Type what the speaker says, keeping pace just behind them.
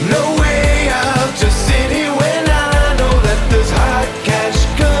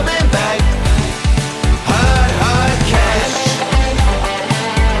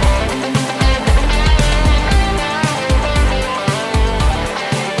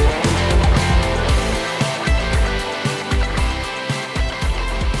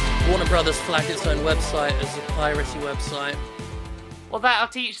Brothers flagged its own website as a piracy website. Well, that'll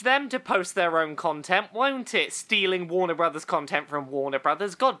teach them to post their own content, won't it? Stealing Warner Brothers content from Warner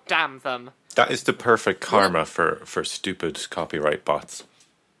Brothers. God damn them. That is the perfect karma for stupid copyright bots.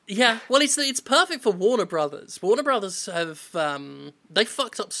 Yeah, well, it's perfect for Warner Brothers. Warner Brothers have they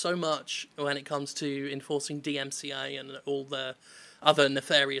fucked up so much when it comes to enforcing DMCA and all the other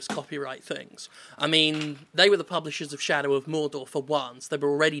nefarious copyright things. I mean, they were the publishers of Shadow of Mordor for once. They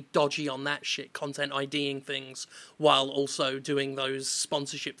were already dodgy on that shit, content IDing things while also doing those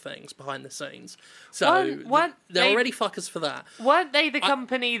sponsorship things behind the scenes. So they're already fuckers for that. Weren't they the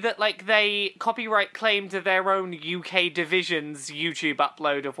company that, like, they copyright claimed their own UK division's YouTube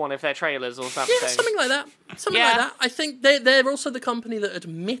upload of one of their trailers or something? Yeah, something like that. Something like that. I think they're also the company that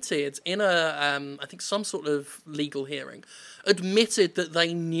admitted in a, I think some sort of legal hearing, admitted that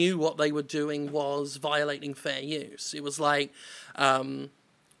they knew what they were doing was violating fair use. It was like,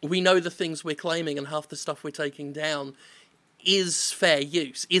 we know the things we're claiming and half the stuff we're taking down is fair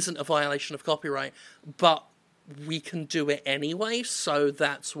use, isn't a violation of copyright, but we can do it anyway, so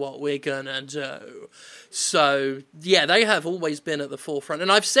that's what we're gonna do. So, yeah, they have always been at the forefront.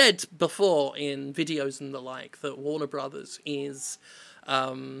 And I've said before in videos and the like that Warner Brothers is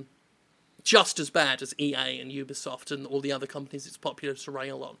just as bad as EA and Ubisoft and all the other companies it's popular to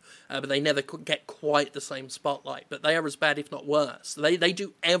rail on. But they never get quite the same spotlight. But they are as bad, if not worse. They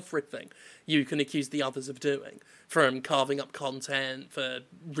do everything you can accuse the others of doing. From carving up content, for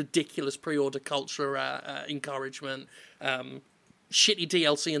ridiculous pre-order culture encouragement, shitty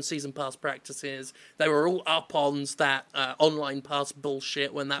DLC and season pass practices. They were all up on that online pass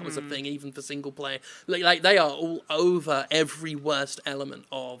bullshit when that was a thing, even for single player. Like they are all over every worst element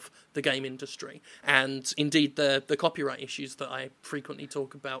of the game industry, and indeed the copyright issues that I frequently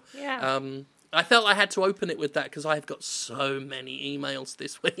talk about. Yeah. I felt I had to open it with that because I've got so many emails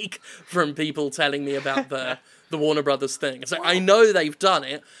this week from people telling me about the Warner Brothers thing. So I know they've done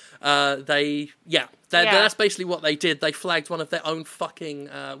it. That's basically what they did. They flagged one of their own fucking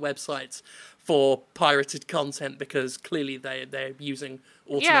websites for pirated content because clearly they're using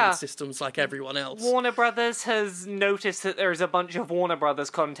automated systems like everyone else. Warner Brothers has noticed that there's a bunch of Warner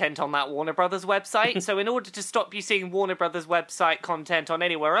Brothers content on that Warner Brothers website, so in order to stop you seeing Warner Brothers website content on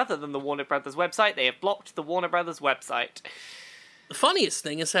anywhere other than the Warner Brothers website, they have blocked the Warner Brothers website. The funniest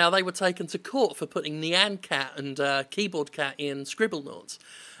thing is how they were taken to court for putting Nyan Cat and Keyboard Cat in Scribblenauts,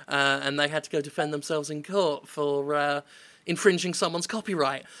 and they had to go defend themselves in court for infringing someone's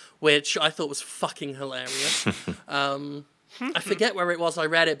copyright, which I thought was fucking hilarious. I forget where it was I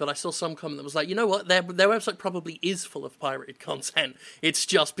read it, but I saw some comment that was like, you know what, their website probably is full of pirated content. It's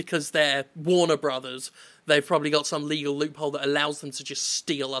just because they're Warner Brothers, they've probably got some legal loophole that allows them to just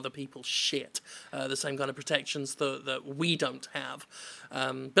steal other people's shit. The same kind of protections that we don't have.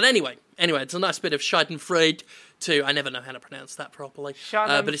 But anyway, it's a nice bit of Schadenfreude to, I never know how to pronounce that properly.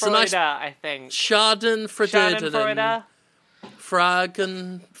 But it's a nice, I think. Schadenfreude.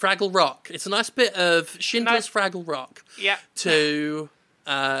 Fraggle Rock. It's a nice bit of Schindler's Fraggle Rock to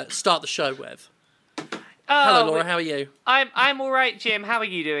start the show with. Hello, Laura, how are you? I'm alright, Jim. How are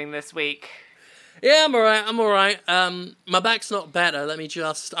you doing this week? Yeah, I'm alright. My back's not better. Let me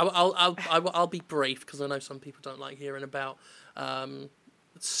just... I'll be brief, because I know some people don't like hearing about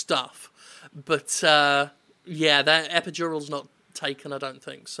stuff. But, that epidural's not taken, I don't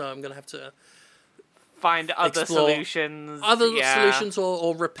think, so I'm going to have to... find other solutions. Solutions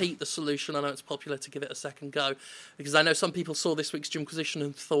or repeat the solution. I know it's popular to give it a second go, because I know some people saw this week's Jimquisition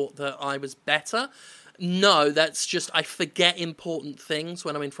and thought that I was better. No, that's just I forget important things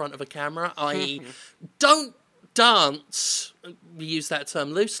when I'm in front of a camera. I don't dance, we use that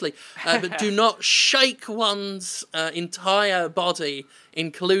term loosely, but do not shake one's entire body,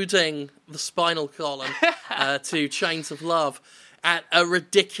 including the spinal column, to Chains of Love at a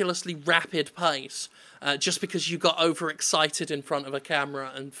ridiculously rapid pace. Just because you got overexcited in front of a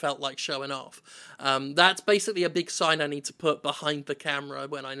camera and felt like showing off. That's basically a big sign I need to put behind the camera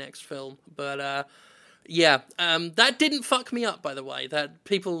when I next film. But, that didn't fuck me up, by the way.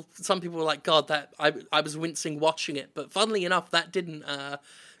 Some people were like, God, that I was wincing watching it. But funnily enough, that didn't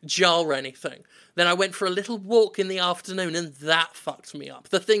jar anything. Then I went for a little walk in the afternoon, and that fucked me up.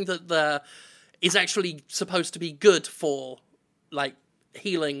 The thing that is actually supposed to be good for, like,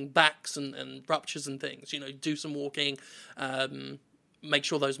 healing backs and ruptures and things, do some walking, make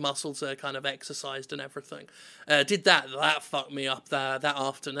sure those muscles are kind of exercised and everything. Did that fucked me up that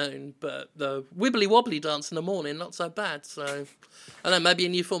afternoon, but the wibbly wobbly dance in the morning, not so bad. So I don't know, maybe a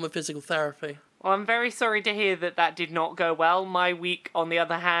new form of physical therapy. Well, I'm very sorry to hear that did not go well. My week, on the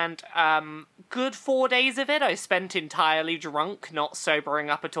other hand, good 4 days of it I spent entirely drunk, not sobering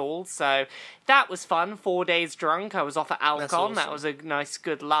up at all. So that was fun. 4 days drunk. I was off at Alcon. awesome. That was a nice,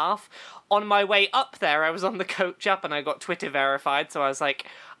 good laugh. On my way up there, I was on the coach up and I got Twitter verified. So I was like,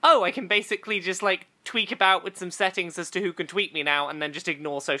 oh, I can basically just like tweak about with some settings as to who can tweet me now and then just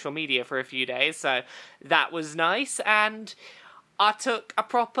ignore social media for a few days. So that was nice. And I took a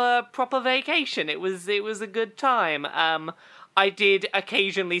proper vacation. It was a good time. I did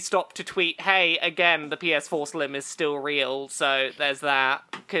occasionally stop to tweet, hey, again, the PS4 Slim is still real, so there's that.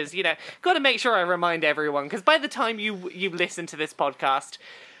 Because, got to make sure I remind everyone, because by the time you listen to this podcast,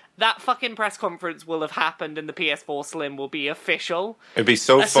 that fucking press conference will have happened and the PS4 Slim will be official. It'd be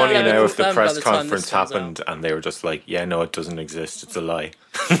so That's funny so now if the confirmed by press the time conference this comes happened and they were just like, yeah, no, it doesn't exist, it's a lie.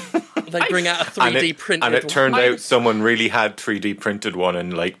 They bring out a And 3D printed and it turned I- out someone really had 3D printed one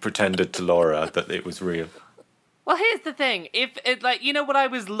and like pretended to Laura that it was real. Well, here's the thing. If it, what I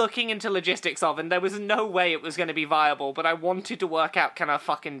was looking into logistics of, and there was no way it was going to be viable, but I wanted to work out, can I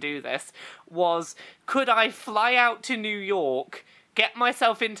fucking do this, was, could I fly out to New York, get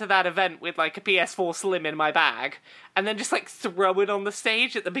myself into that event with, like, a PS4 Slim in my bag, and then just, like, throw it on the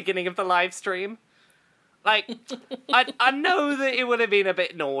stage at the beginning of the live stream? Like, I know that it would have been a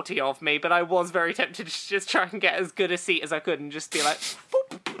bit naughty of me, but I was very tempted to just try and get as good a seat as I could and just be like,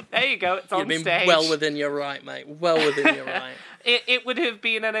 boop, there you go, it's on You've been stage. well within your right, mate. Well within your right. It would have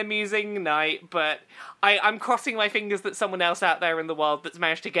been an amusing night, but I'm crossing my fingers that someone else out there in the world that's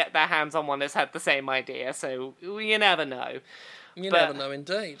managed to get their hands on one has had the same idea, so you never know. You But- never know,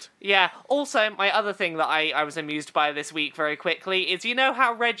 indeed. Yeah, also, my other thing that I was amused by this week very quickly is,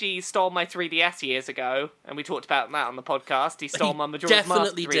 how Reggie stole my 3DS years ago, and we talked about that on the podcast, he stole my Majora's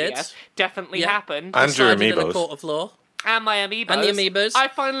Mask 3DS. definitely did. Definitely Yeah. happened. And your Decided in a amiibos. court of law. And my amiibos. And the amiibos. I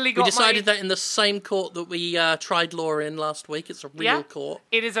finally got We decided that in the same court that we tried law in last week. It's a real court.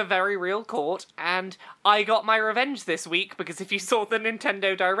 It is a very real court, and I got my revenge this week because if you saw the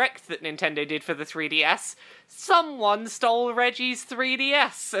Nintendo Direct that Nintendo did for the 3DS, someone stole Reggie's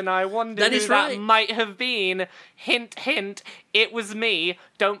 3DS, and I wondered That who is that right. might have been. Hint, hint, it was me.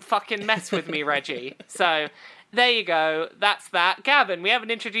 Don't fucking mess with me, Reggie. So, there you go. That's that. Gavin, we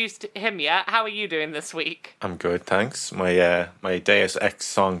haven't introduced him yet. How are you doing this week? I'm good, thanks. My Deus Ex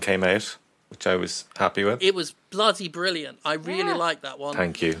song came out, which I was happy with. It was bloody brilliant. I really Yeah. like that one.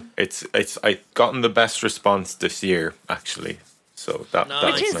 Thank you. It's I've gotten the best response this year, actually. So that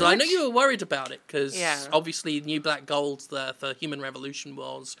Nice. is was I nice. know you were worried about it because Yeah. obviously New Black Gold there for Human Revolution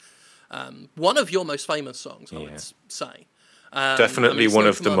was one of your most famous songs, I Yeah. would say. Definitely it's one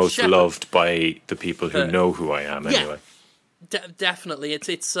not of the Mark most Sheppard. loved by the people who know who I am. yeah. Anyway, Definitely,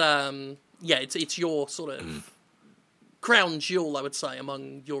 it's your sort of crown jewel, I would say,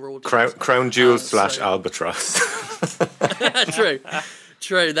 among your audience. Crown Jewels / so- Albatross. True.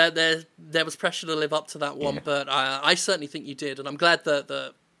 There was pressure to live up to that one, but I certainly think you did, and I'm glad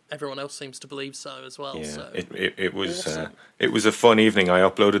that everyone else seems to believe so as well. Yeah, So. it was Awesome. it was a fun evening. I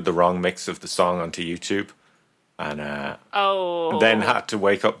uploaded the wrong mix of the song onto YouTube, and then had to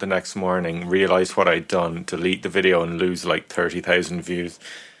wake up the next morning, realize what I'd done, delete the video, and lose like 30,000 views.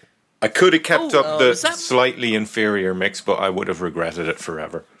 I could have kept up the is that- slightly inferior mix, but I would have regretted it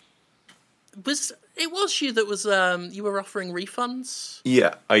forever. It was you that was you were offering refunds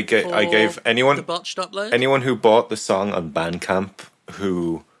Yeah, I gave for anyone the botched upload. anyone who bought the song on Bandcamp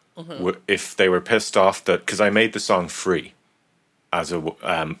who, if they were pissed off that, because I made the song free as a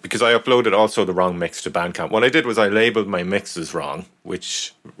because I uploaded also the wrong mix to Bandcamp. What I did was I labeled my mixes wrong,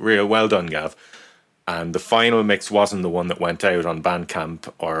 which real well done, Gav. And the final mix wasn't the one that went out on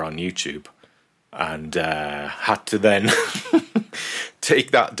Bandcamp or on YouTube, and had to then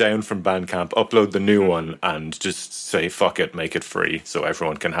take that down from Bandcamp, upload the new one, and just say fuck it, make it free so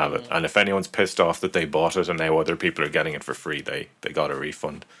everyone can have it. And if anyone's pissed off that they bought it and now other people are getting it for free, they got a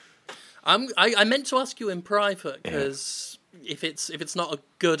refund. I meant to ask you in private because if it's not a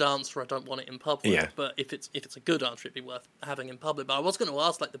good answer, I don't want it in public. Yeah. But if it's a good answer, it'd be worth having in public. But I was going to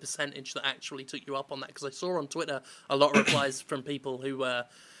ask like the percentage that actually took you up on that because I saw on Twitter a lot of replies from people who were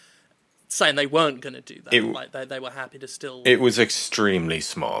saying they weren't going to do that. Like they were happy to still. It was extremely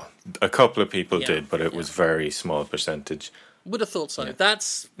small. A couple of people Yeah, did, but it was very small percentage. Would have thought so.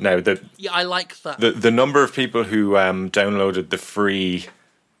 That's Now I like that. the number of people who downloaded the free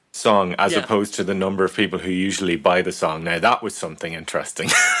song as Yeah. opposed to the number of people who usually buy the song. Now that was something interesting.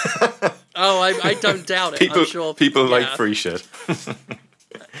 I don't doubt it. I'm sure people like yeah. free shit.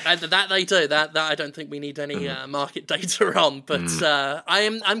 That they do. That I don't think we need any market data on. But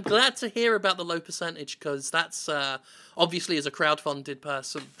I'm glad to hear about the low percentage because that's obviously as a crowdfunded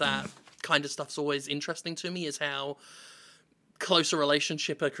person that kind of stuff's always interesting to me, is how close a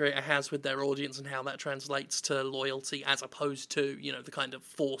relationship a creator has with their audience and how that translates to loyalty, as opposed to, you know, the kind of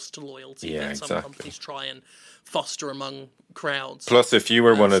forced loyalty that some companies try and foster among crowds. Plus, if you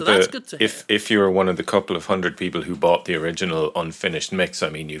were one of that's good to hear. if you were one of the couple of hundred people who bought the original unfinished mix, I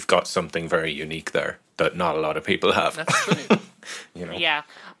mean, you've got something very unique there that not a lot of people have. That's true. You know. Yeah.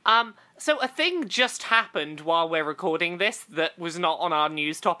 So a thing just happened while we're recording this that was not on our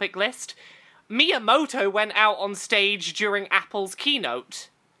news topic list. Miyamoto went out on stage during Apple's keynote.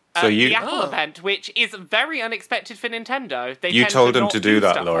 The Apple event, which is very unexpected for Nintendo. You told him to do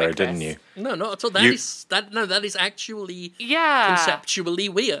that, Laura, didn't you? No, not at all. That is actually conceptually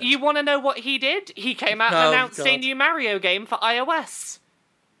weird. You want to know what he did? He came out and announced a new Mario game for iOS.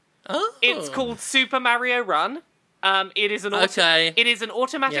 Oh. It's called Super Mario Run. It is an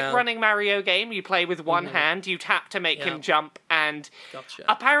automatic running Mario game. You play with one hand, you tap to make him jump, and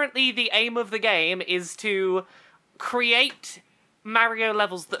apparently the aim of the game is to create Mario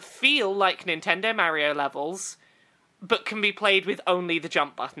levels that feel like Nintendo Mario levels, but can be played with only the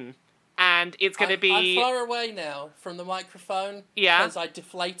jump button. And it's going to be... I'm far away now from the microphone because I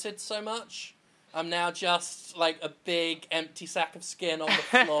deflated so much. I'm now just like a big empty sack of skin on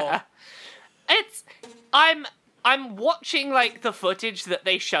the floor. I'm watching, like, the footage that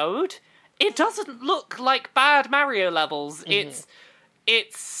they showed. It doesn't look like bad Mario levels. Mm-hmm.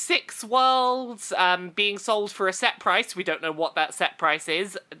 It's 6 worlds being sold for a set price. We don't know what that set price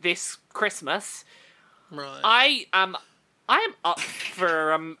is this Christmas. Right. I am up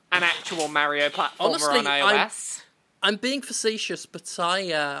for an actual Mario platformer on iOS. I'm being facetious, but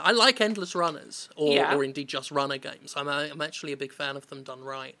I like endless runners, or indeed just runner games. I'm actually a big fan of them done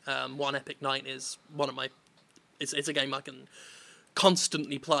right. One Epic Night is one of my... It's a game I can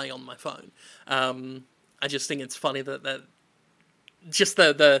constantly play on my phone. I just think it's funny that just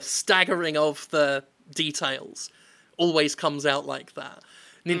the staggering of the details always comes out like that.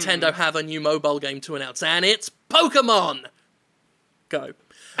 Nintendo have a new mobile game to announce, and it's Pokemon Go.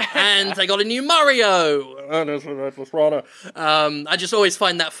 And they got a new Mario. And it's an endless runner. I just always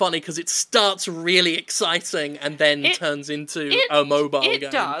find that funny because it starts really exciting and then turns into a mobile game.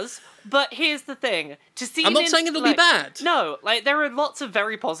 It does. But here's the thing. I'm not saying it'll be bad. No, like, there are lots of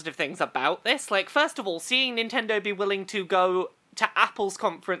very positive things about this. Like, first of all, seeing Nintendo be willing to go to Apple's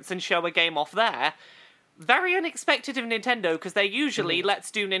conference and show a game off there, very unexpected of Nintendo, because they usually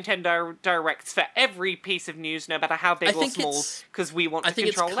let's do Nintendo Directs for every piece of news, no matter how big or small, because we want to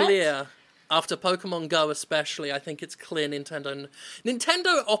control it. I think it's clear. After Pokemon Go especially, I think it's clear Nintendo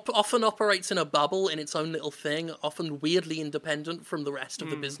often operates in a bubble, in its own little thing, often weirdly independent from the rest of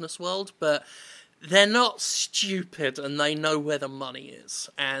the business world, but they're not stupid and they know where the money is.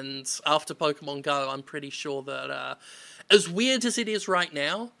 And after Pokemon Go, I'm pretty sure that, as weird as it is right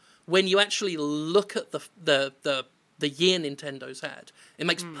now, when you actually look at the year Nintendo's had, it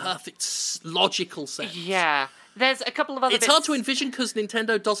makes perfect logical sense. Yeah. There's a couple of other It's hard to envision because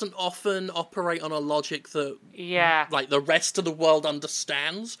Nintendo doesn't often operate on a logic that like the rest of the world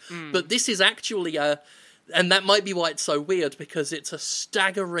understands. But this is actually and that might be why it's so weird, because it's a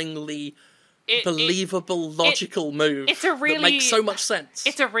staggeringly believable, logical move that makes so much sense.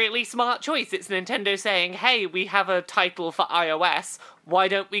 It's a really smart choice. It's Nintendo saying, hey, we have a title for iOS. Why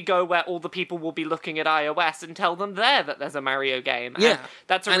don't we go where all the people will be looking at iOS and tell them there that there's a Mario game? Yeah. And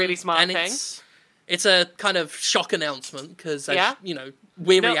that's a really smart thing. It's a kind of shock announcement because, you know,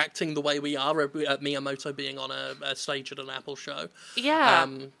 we're reacting the way we are at Miyamoto being on a stage at an Apple show. Yeah.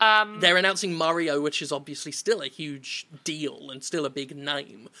 They're announcing Mario, which is obviously still a huge deal and still a big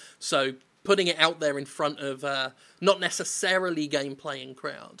name. So putting it out there in front of not necessarily game-playing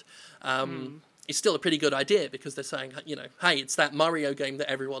crowd is still a pretty good idea, because they're saying, you know, hey, it's that Mario game that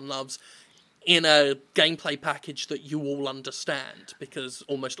everyone loves in a gameplay package that you all understand, because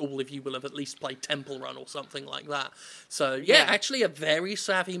almost all of you will have at least played Temple Run or something like that. So, actually a very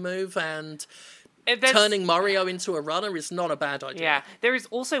savvy move, and turning Mario into a runner is not a bad idea. Yeah, there is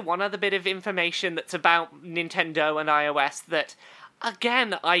also one other bit of information that's about Nintendo and iOS that,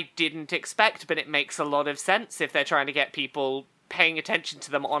 again, I didn't expect, but it makes a lot of sense if they're trying to get people paying attention to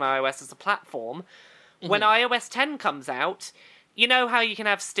them on iOS as a platform. When iOS 10 comes out, you know how you can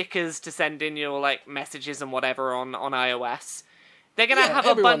have stickers to send in your, like, messages and whatever on iOS? They're gonna have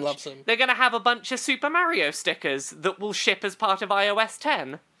a bunch. Loves them. They're gonna have a bunch of Super Mario stickers that will ship as part of iOS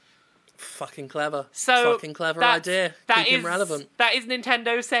 10. Fucking clever. So fucking clever idea. Keep him relevant. That is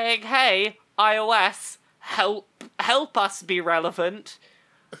Nintendo saying, "Hey, iOS, help us be relevant."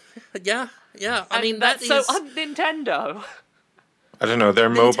 Yeah. I mean, that's so un-Nintendo. I don't know. Their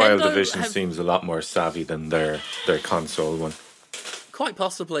mobile division seems a lot more savvy than their console one. Quite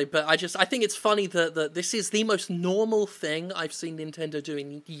possibly, but I think it's funny that this is the most normal thing I've seen Nintendo do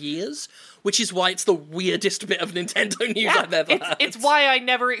in years, which is why it's the weirdest bit of Nintendo news I've ever heard. It's why I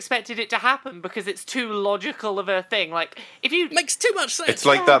never expected it to happen, because it's too logical of a thing. Like, if you... Makes too much sense. It's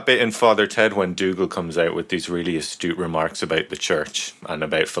like that bit in Father Ted when Dougal comes out with these really astute remarks about the church and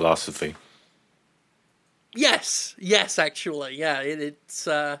about philosophy. Yes, actually, yeah. It's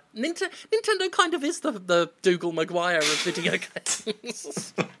Nintendo kind of is the Dougal Maguire of video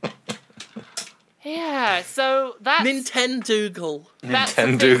games. Yeah, so that's... Nintendo.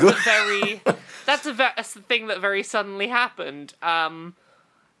 That's a thing that very suddenly happened. Yeah,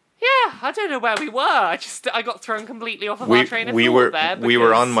 I don't know where we were. I got thrown completely off of our train of thought there. We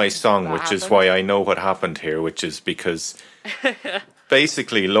were on my song, which is why I know what happened here, which is because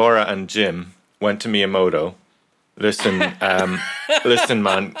basically Laura and Jim went to Miyamoto. Listen,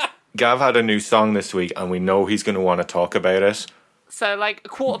 man, Gav had a new song this week, and we know he's going to want to talk about it. So, like,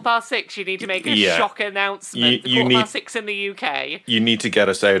 6:15, you need to make a shock announcement. 6:15 in the UK. You need to get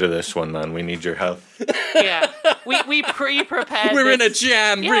us out of this one, man. We need your help. Yeah. We pre-prepared We're in a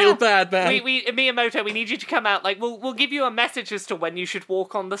jam, real bad, man. Miyamoto, we need you to come out. Like, we'll give you a message as to when you should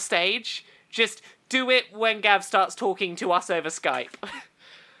walk on the stage. Just do it when Gav starts talking to us over Skype.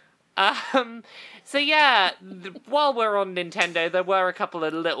 So yeah, while we're on Nintendo, there were a couple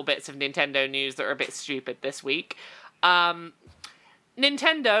of little bits of Nintendo news that are a bit stupid this week.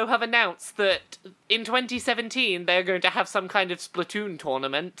 Nintendo have announced that in 2017 they're going to have some kind of Splatoon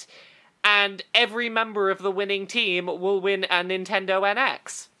tournament, and every member of the winning team will win a Nintendo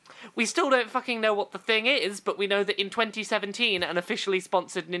NX. We still don't fucking know what the thing is, but we know that in 2017 an officially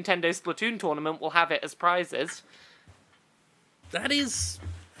sponsored Nintendo Splatoon tournament will have it as prizes. That is...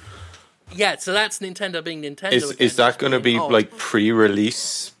 Yeah, so that's Nintendo being Nintendo. Is that going to be like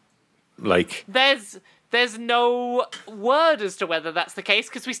pre-release? Like there's no word as to whether that's the case,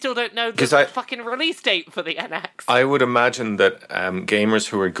 because we still don't know the fucking release date for the NX. I would imagine that gamers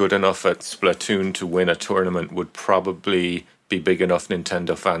who are good enough at Splatoon to win a tournament would probably be big enough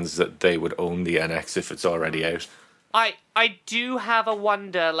Nintendo fans that they would own the NX if it's already out. I do have a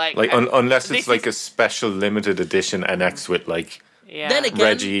wonder, unless it's like a special limited edition NX with like. Yeah. Then again,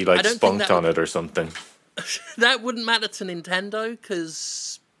 Reggie spunked on it or something. That wouldn't matter to Nintendo,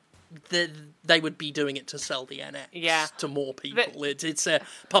 because they would be doing it to sell the NX to more people. It's a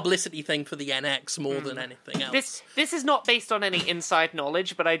publicity thing for the NX more than anything else. This is not based on any inside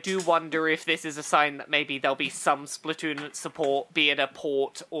knowledge, but I do wonder if this is a sign that maybe there'll be some Splatoon support, be it a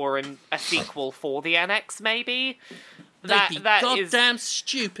port or a sequel for the NX, maybe. They'd be goddamn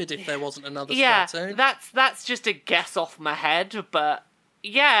stupid if there wasn't another Splatoon. That's just a guess off my head, but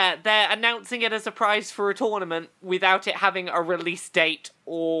yeah, they're announcing it as a prize for a tournament without it having a release date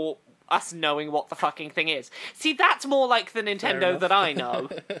or us knowing what the fucking thing is. See, that's more like the Nintendo that I know.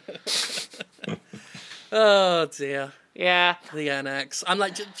 Oh dear. Yeah. The NX. I'm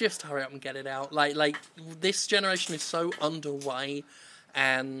like, just hurry up and get it out. Like this generation is so underway.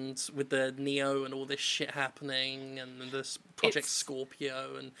 And with the Neo and all this shit happening, and this Project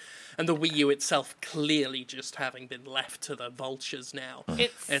Scorpio, and the Wii U itself clearly just having been left to the vultures now.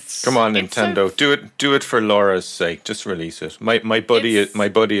 Come on, Nintendo, do it for Laura's sake. Just release it. My buddy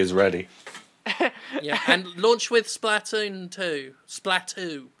is ready. Yeah, and launch with Splatoon 2.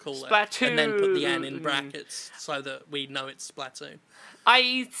 Splatoon, call it. And then put the N in brackets so that we know it's Splatoon.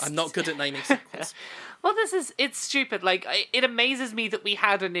 I'm not good at naming sequels. Well, it's stupid. Like, it amazes me that we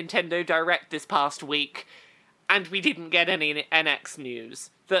had a Nintendo Direct this past week, and we didn't get any NX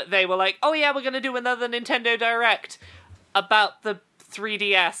news. That they were like, oh yeah, we're going to do another Nintendo Direct about the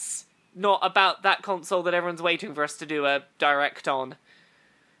 3DS, not about that console that everyone's waiting for us to do a Direct on.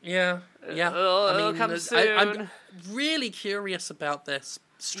 Yeah. It'll come soon. I'm really curious about this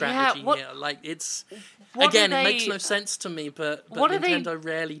strategy here. Like, it's... Again, it makes no sense to me, but Nintendo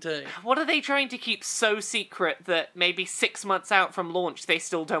rarely do. What are they trying to keep so secret that maybe 6 months out from launch they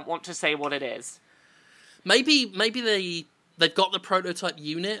still don't want to say what it is? Maybe they've got the prototype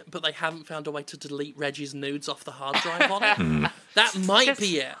unit, but they haven't found a way to delete Reggie's nudes off the hard drive on it. That might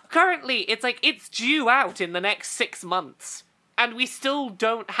be it. Currently, it's due out in the next 6 months, and we still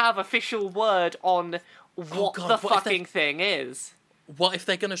don't have official word on what the fucking thing is. What if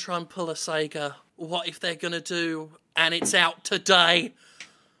they're going to try and pull a Sega? What if they're going to do, and it's out today?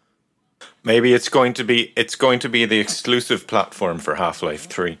 Maybe it's going to be the exclusive platform for Half-Life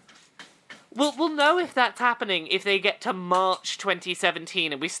 3. We'll know if that's happening if they get to March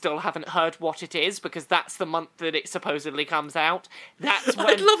 2017 and we still haven't heard what it is, because that's the month that it supposedly comes out. That's when...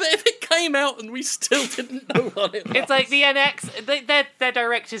 I'd love it if it came out and we still didn't know what it was. It's like the NX, their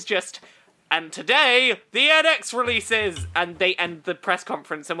direct is just... and today the NX releases, and they end the press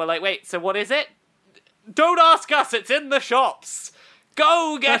conference, and we're like, wait, so what is it? Don't ask us, it's in the shops.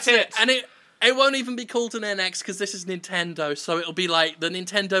 Go get it. And it won't even be called an NX because this is Nintendo, so it'll be like the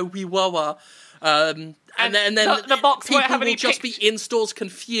Nintendo WiiWawa. And then the box people won't have any will just be in stores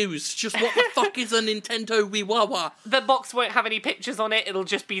confused. Just what the fuck is a Nintendo WiiWawa? The box won't have any pictures on it. It'll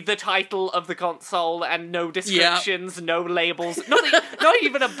just be the title of the console and no descriptions, no labels, not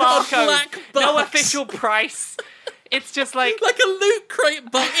even a barcode, black no box. official price. It's just like A Loot Crate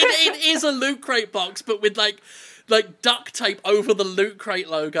box. It is a Loot Crate box, but with like duct tape over the Loot Crate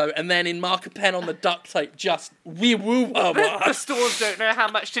logo, and then in marker pen on the duct tape, just the WiiWawa. stores don't know how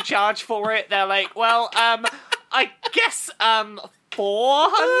much to charge for it. They're like, well, I guess £400,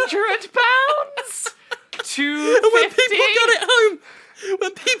 $250.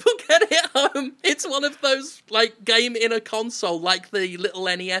 When people get it home, it's one of those, like, game in a console, like the little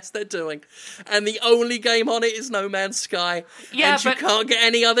NES they're doing. And the only game on it is No Man's Sky. Yeah, and you can't get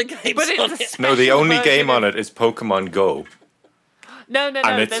any other games but on it's it. No, the only game on it. it is Pokemon Go. No.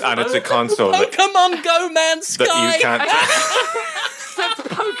 And it's a console that Pokemon Go Man's Sky! you can't... That's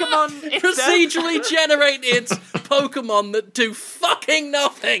Pokemon. Procedurally generated Pokemon that do fucking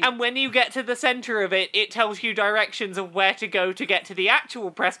nothing! And when you get to the center of it, it tells you directions of where to go to get to the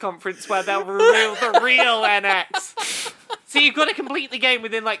actual press conference where they'll reveal the real NX. So you've got to complete the game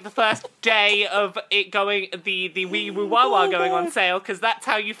within, like, the first day of it going, the Wii Wawa going on sale, because that's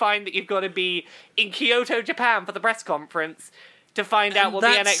how you find that you've got to be in Kyoto, Japan for the press conference to find out what the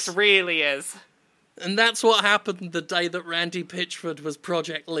NX really is. And that's what happened the day that Randy Pitchford was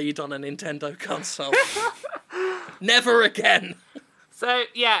project lead on a Nintendo console. Never again. So,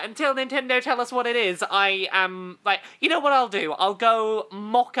 yeah, until Nintendo tell us what it is, I am, like, you know what I'll do? I'll go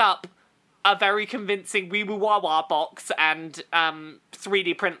mock up a very convincing Wii Wawa box and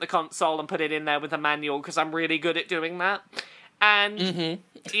 3D print the console and put it in there with a manual, because I'm really good at doing that. And,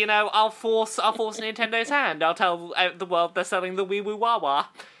 you know, I'll force Nintendo's hand. I'll tell the world they're selling the Wii Wawa.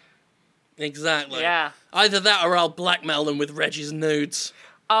 Exactly. Yeah. Either that or I'll blackmail them with Reggie's nudes.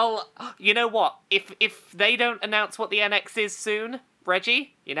 You know what? If they don't announce what the NX is soon,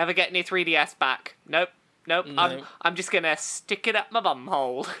 Reggie, you never get any 3DS back. Nope. No. I'm just gonna stick it up my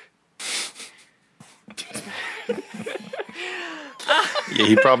bumhole. Yeah,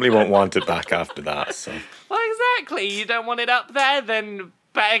 he probably won't want it back after that, so... Well, exactly. You don't want it up there, then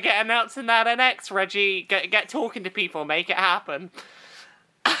better get announcing that NX, Reggie. Get talking to people, make it happen.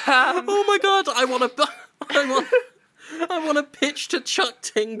 Oh my god, I want to pitch to Chuck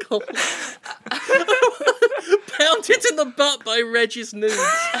Tingle. Pounded in the butt by Reggie's nudes. So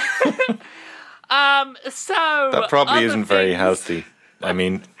That probably isn't very things. healthy. I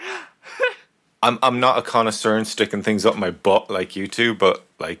mean, I'm not a connoisseur in sticking things up my butt like you two, but,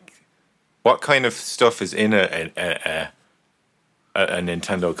 like, what kind of stuff is in a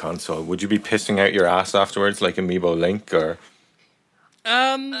Nintendo console? Would you be pissing out your ass afterwards like Amiibo Link, or...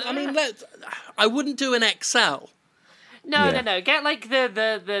 I mean, I wouldn't do an XL. No. Get like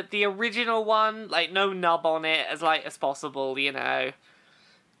the original one, like no nub on it, as light as possible. You know.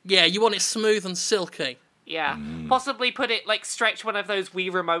 Yeah, you want it smooth and silky. Yeah, possibly put it like stretch one of those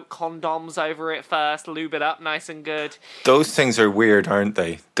Wii Remote condoms over it first, lube it up nice and good. Those things are weird, aren't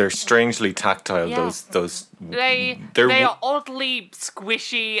they? They're strangely tactile. Yeah. Those. They are oddly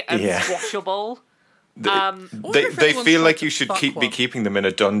squishy and squashable. They feel like you should be one. keeping them in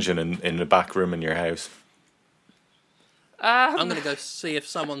a dungeon in the back room in your house. I'm gonna go see if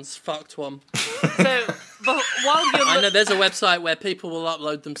someone's fucked one. So, but while you're I know there's a website where people will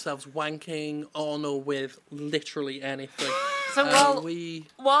upload themselves wanking on or with literally anything. So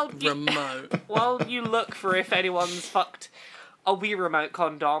while you look for if anyone's fucked a Wii Remote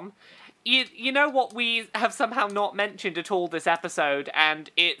condom, you know what we have somehow not mentioned at all this episode, and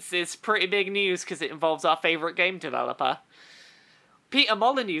it's pretty big news because it involves our favourite game developer. Peter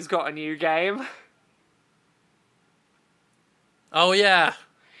Molyneux's got a new game. Oh yeah.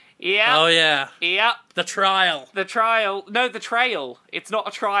 Yeah. Oh yeah. Yep. The Trial. The Trial. No, The Trail. It's not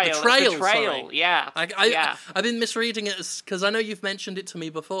a trial. The Trail, It's the Trail. sorry. Yeah. I've been misreading it because I know you've mentioned it to me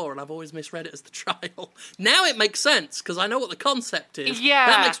before, and I've always misread it as The Trial. Now it makes sense because I know what the concept is. Yeah.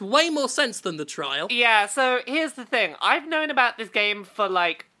 That makes way more sense than The Trial. Yeah, so here's the thing. I've known about this game for,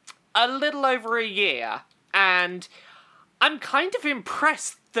 like, a little over a year, and I'm kind of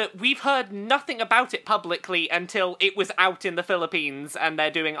impressed that we've heard nothing about it publicly until it was out in the Philippines and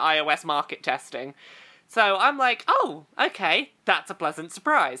they're doing iOS market testing. So I'm like, oh, okay, that's a pleasant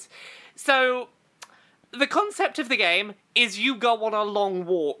surprise. So the concept of the game is you go on a long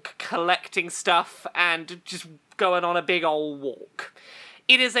walk collecting stuff and just going on a big old walk.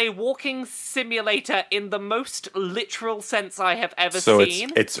 It is a walking simulator in the most literal sense I have ever So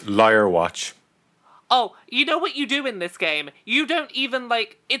seen. it's Liar Watch. Oh, you know what you do in this game? You don't even,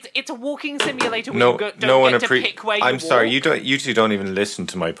 like... It's a walking simulator where No, you don't no one get to pick where you I'm walk. sorry, you two don't even listen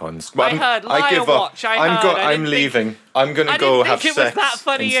to my puns. I heard Liar give up. Watch, I'm leaving. I'm gonna go have sex I didn't think it was that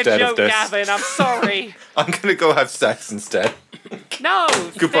funny a instead of joke, this. Gavin. I'm sorry. I'm gonna go have sex instead. No!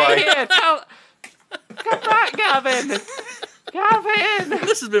 Goodbye. Stay here. Come back, Gavin! Gavin!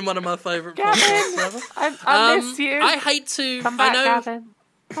 This has been one of my favourite Gavin! podcasts ever. I miss you. I hate to. Come back, I know. Gavin.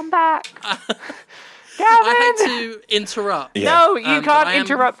 Come back. Gavin! I hate to interrupt. Yeah. No, you but can't I am-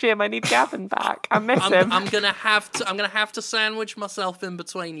 interrupt him. I need Gavin back. I miss him. I'm gonna have to sandwich myself in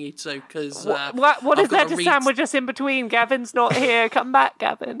between you two because What is there to sandwich us in between? Gavin's not here. Come back,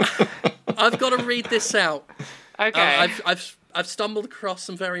 Gavin. I've got to read this out. Okay. I've stumbled across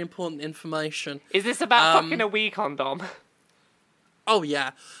some very important information. Is this about fucking a Wii condom? Oh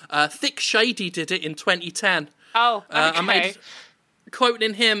yeah, Thick Shady did it in 2010. Oh, okay. I made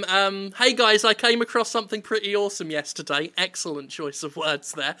quoting him. Hey guys, I came across something pretty awesome yesterday. Excellent choice of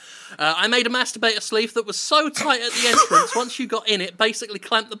words there. I made a masturbator sleeve that was so tight at the entrance. Once you got in it, basically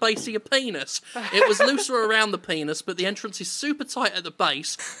clamped the base of your penis. It was looser around the penis, but the entrance is super tight at the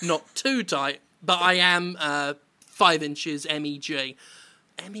base, not too tight. But I am 5 inches MEG.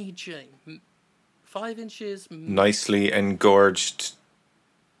 MEG. 5 inches. Nicely engorged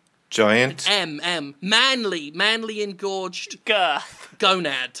giant. Manly engorged Girth.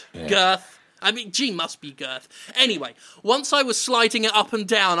 gonad. Girth. I mean, G must be girth. Anyway, once I was sliding it up and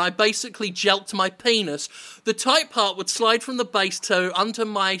down, I basically jelked my penis. The tight part would slide from the base to under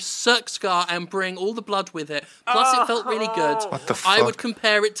my circ scar and bring all the blood with it. Plus, it felt really good. What the I fuck? would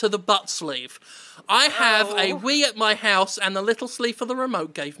compare it to the butt sleeve. I have a Wii at my house, and the little sleeve for the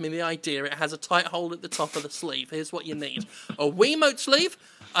remote gave me the idea. It has a tight hole at the top of the sleeve. Here's what you need. A Wiimote sleeve,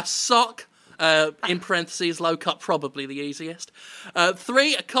 a sock, in parentheses, low cut, probably the easiest.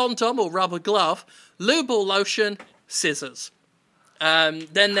 3, a condom or rubber glove, lube or lotion, scissors. Then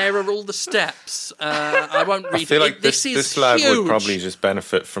there are all the steps. I won't read I feel it. like This is this lad huge. would probably just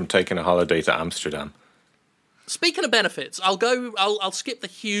benefit from taking a holiday to Amsterdam. Speaking of benefits, I'll skip the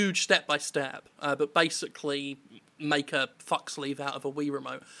huge step by step, but basically make a fuck sleeve out of a Wii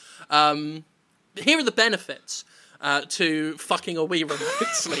remote. Here are the benefits to fucking a Wii remote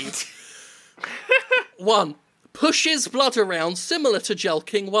sleeve. 1. Pushes blood around similar to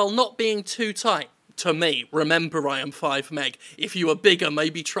jelking while not being too tight. To me, remember I am 5 meg. If you are bigger,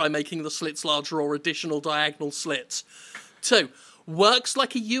 maybe try making the slits larger or additional diagonal slits. 2. Works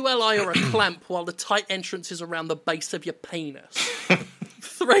like a ULI or a clamp while the tight entrance is around the base of your penis.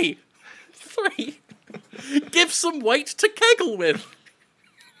 3. Give some weight to kegel with.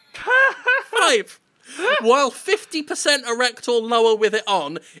 5. While 50% erect or lower with it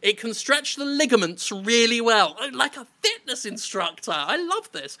on, it can stretch the ligaments really well. Like a fitness instructor. I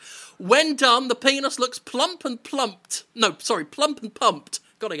love this. When done, the penis looks plump and pumped.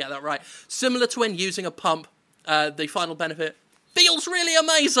 Gotta get that right. Similar to when using a pump. The final benefit, feels really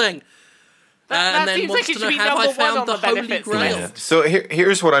amazing. That And then seems wants like it to should know, be have I number one found on the the holy benefits grail? list. So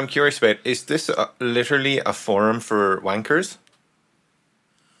here's what I'm curious about. Is this literally a forum for wankers?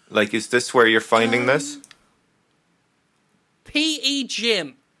 Like, is this where you're finding this? PE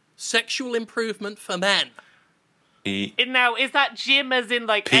gym. Sexual improvement for men. Now, is that gym as in,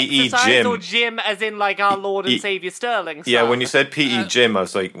 like, PE exercise, gym. or gym as in, like, our Lord and Saviour Sterling Yeah, style? when you said PE gym, I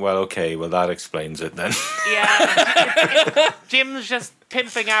was like, well, okay, well, that explains it then. Yeah, Jim's just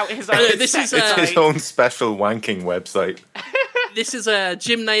pimping out his own This is, sex His site. own special wanking website. This is a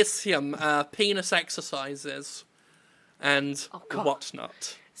gymnasium, penis exercises, and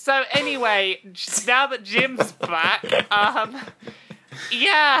whatnot. So anyway, now that Jim's back,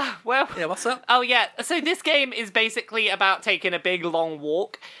 yeah, well... Yeah, what's up? Oh yeah, so this game is basically about taking a big long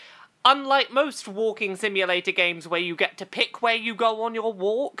walk. Unlike most walking simulator games where you get to pick where you go on your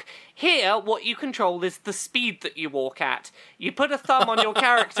walk, here what you control is the speed that you walk at. You put a thumb on your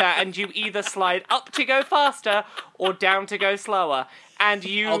character and you either slide up to go faster or down to go slower. And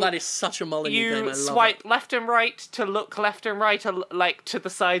you... Oh, that is such a Molyneux game, I You love swipe it. left and right to look left and right, like to the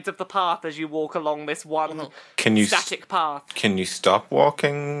sides of the path as you walk along this one Can you static path. Can you stop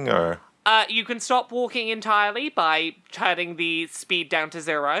walking or? You can stop walking entirely by turning the speed down to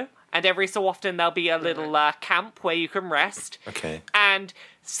 0, and every so often there'll be a little camp where you can rest. Okay. And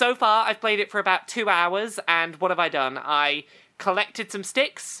so far, I've played it for about 2 hours, and what have I done? I collected some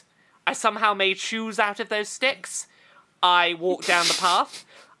sticks. I somehow made shoes out of those sticks. I walked down the path.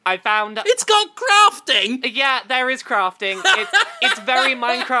 I found... It's got crafting! Yeah, there is crafting. It's very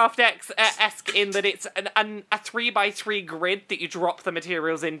Minecraft-esque in that it's a 3x3 grid that you drop the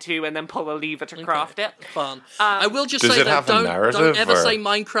materials into and then pull a lever to craft it. Fun. I will just Does say it that have a don't narrative, ever or- say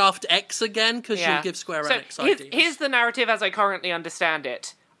Minecraft X again, because Yeah. you'll give Square So Enix ideas. here's the narrative as I currently understand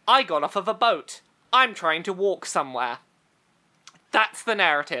it. I got off of a boat. I'm trying to walk somewhere. That's the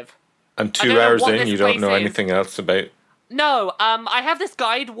narrative. And I don't 2 know hours what in, this you don't place know is. anything else about. No, I have this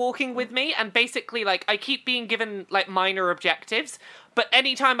guide walking with me, and basically, like, I keep being given, like, minor objectives, but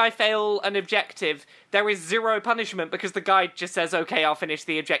anytime I fail an objective, there is 0 punishment because the guide just says, okay, I'll finish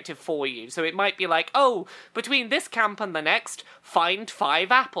the objective for you. So it might be like, oh, between this camp and the next, find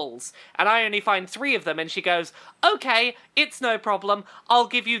 5 apples. And I only find 3 of them, and she goes, okay, it's no problem, I'll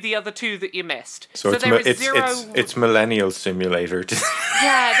give you the other 2 that you missed. So there is zero... it's Millennial Simulator.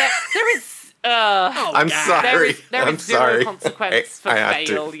 Yeah, there is... Oh, I'm Gav. sorry. There I'm is 0 sorry. consequence for I had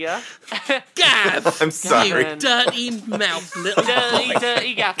to. failure. Gav! I'm sorry. You dirty mouth little dirty, boy.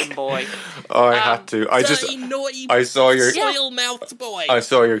 dirty Gavin boy. Oh, I had to. Dirty, naughty, I saw your soil-mouthed boy. I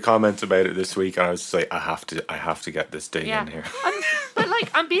saw your comment about it this week, and I was just like, I have to get this dig Yeah. in here. But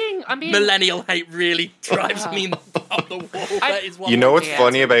like, I'm being. Millennial hate really drives me up the wall. That is what You know what's Yeah.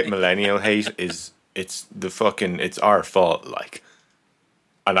 funny about millennial hate is it's our fault, like.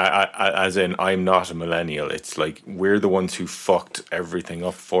 And I as in, I'm not a millennial. It's like we're the ones who fucked everything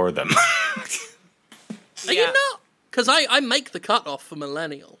up for them. Are you not? Because I make the cutoff for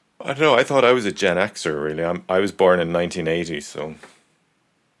millennial. I don't know. I thought I was a Gen Xer. Really, I was born in 1980, so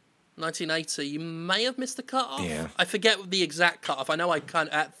 1980. You may have missed the cutoff. Yeah. I forget the exact cutoff. I know I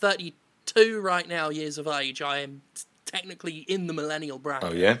at 32 right now, years of age. I am technically in the millennial bracket.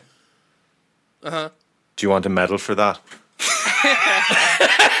 oh yeah. Uh-huh. Do you want a medal for that?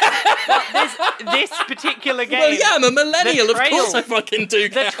 This particular game. Well, yeah, I'm a millennial. The Of course, I trail. fucking do.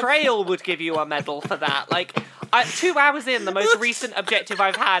 The Gav. trail would give you a medal for that. Like, 2 hours in, the most recent objective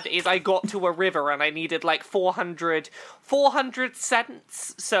I've had is I got to a river and I needed like 400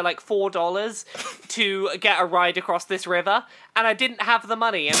 cents, so like $4, to get a ride across this river, and I didn't have the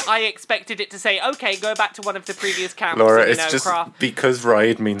money, and I expected it to say, okay, go back to one of the previous camps. Laura, and, you it's know, just craft. because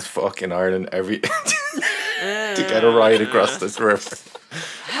ride means fuck in Ireland every to get a ride across this river.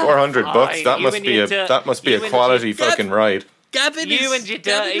 $400. You That must and be your a dirt- that must be you a and quality your- fucking ride. Gavin You is, and your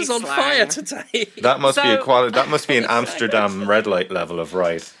Gavin dirty is on slang. fire today. That must be a So- quality. That must be an Amsterdam red light level of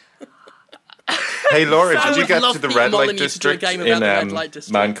ride. Hey Laura, I did you would get love to the Peter red light Molyneux to do a district game in about the red light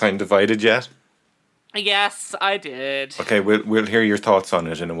district. Mankind Divided yet? Yes, I did. Okay, we'll hear your thoughts on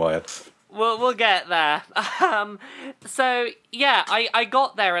it in a while. We'll get there. So yeah, I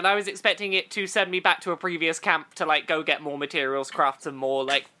got there and I was expecting it to send me back to a previous camp to like go get more materials, craft some more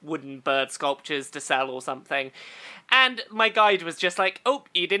like wooden bird sculptures to sell or something. And my guide was just like, oh,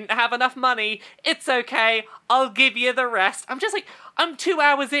 you didn't have enough money. It's okay. I'll give you the rest. I'm just like, I'm 2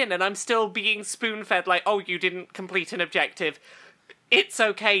 hours in and I'm still being spoon-fed like, oh, you didn't complete an objective. It's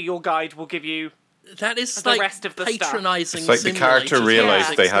okay. Your guide will give you... That is The like rest of the stuff. patronising. It's like the character Simulator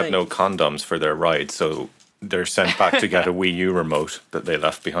realized they had 2016. no condoms for their ride, so they're sent back to get a Wii U remote that they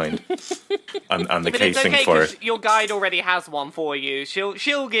left behind, and the But it's casing okay for because it. your guide already has one for you. She'll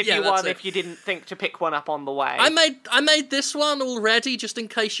give Yeah, you that's one it. if you didn't think to pick one up on the way. I made this one already just in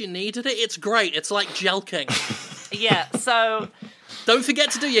case you needed it. It's great. It's like jelking. Yeah, so Don't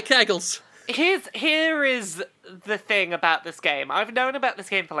forget to do your kegels. here is the thing about this game. I've known about this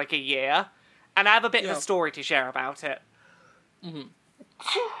game for like a year, and I have a bit of Yeah. a story to share about it.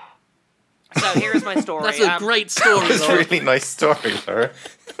 So here is my story. That's a great story. It's a though. really nice story, Laura.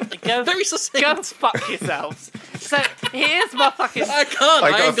 Go, Very succinct. go fuck yourselves. So here's my fucking... I can't.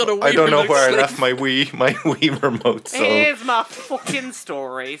 I ain't got a Wii I don't know remote where I stick. left my Wii remote. So Here's my fucking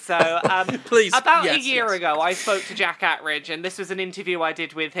story. So, Please, about yes, a year yes. ago, I spoke to Jack Attridge, and this was an interview I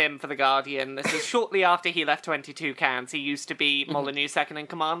did with him for The Guardian. This was shortly after he left 22 Cans. He used to be Molyneux's second in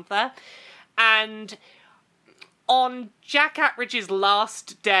command there. And on Jack Attridge's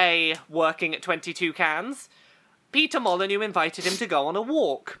last day working at 22 Cans, Peter Molyneux invited him to go on a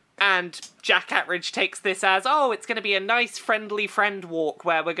walk. And Jack Attridge takes this as, oh, it's going to be a nice, friendly friend walk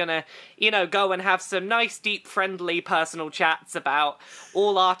where we're going to, go and have some nice, deep, friendly, personal chats about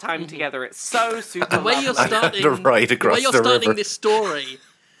all our time together. It's so super The way you're lovely. starting, to ride the across way you're the starting river. this story,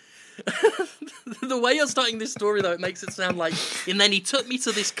 the way you're starting this story though, it makes it sound like, and then he took me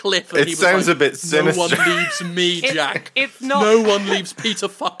to this cliff. And It he was sounds like, a bit sinister. No one leaves me, Jack. It's not... No one leaves Peter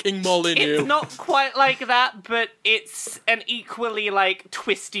fucking Molyneux. It's not quite like that, but it's an equally,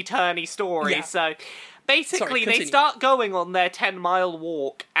 twisty-turny story. Yeah. So, basically, Sorry, they continue. start going on their 10-mile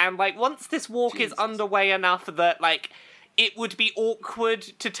walk, and, once this walk is underway enough that, it would be awkward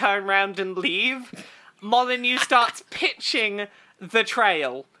to turn around and leave, Molyneux starts pitching the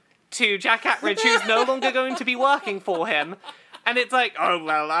trail to Jack Attridge, who's no longer going to be working for him. And it's like, oh,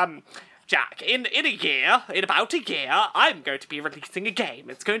 well, Jack, in about a year, I'm going to be releasing a game.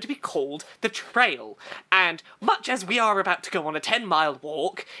 It's going to be called The Trail. And much as we are about to go on a 10-mile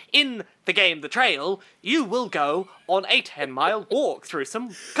walk, in the game The Trail, you will go on a 10-mile walk through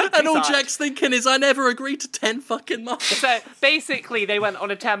some countryside. And all Jack's thinking is, I never agreed to 10 fucking miles. So basically, they went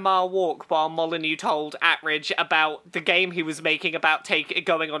on a 10-mile walk while Molyneux told Attridge about the game he was making about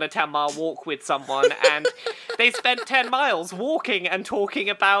going on a 10-mile walk with someone, and they spent 10 miles walking and talking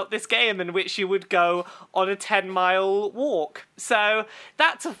about this game in which you would go on a 10-mile walk. So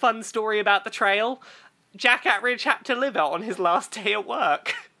that's a fun story about the trail. Jack Attridge had to live out on his last day at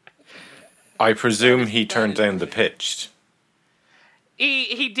work. I presume he turned down the pitch.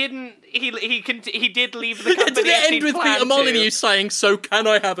 He didn't. He did leave the company. Did it end with Peter Molyneux saying, "So can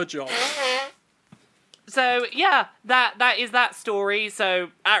I have a job?" So yeah, that is that story. So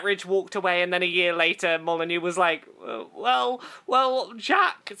Attridge walked away, and then a year later, Molyneux was like, "Well,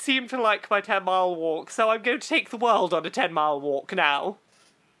 Jack seemed to like my 10-mile walk, so I'm going to take the world on a 10-mile walk now."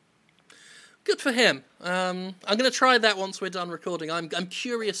 Good for him. I'm going to try that once we're done recording. I'm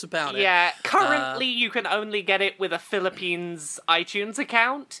curious about it. Yeah, currently you can only get it with a Philippines iTunes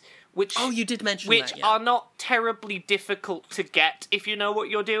account, which you did mention which that, yeah. are not terribly difficult to get if you know what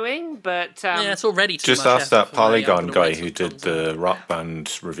you're doing. But yeah, it's already too just much ask that effort for Polygon me. guy who did the Rock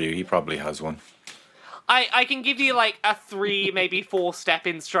Band review. He probably has one. I can give you like a 3, maybe 4-step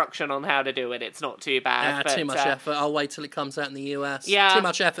instruction on how to do it. It's not too bad. But, too much effort. I'll wait till it comes out in the US. Yeah, Too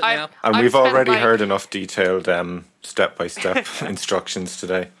much effort now. And I've we've spent, already like- heard enough detailed step-by-step instructions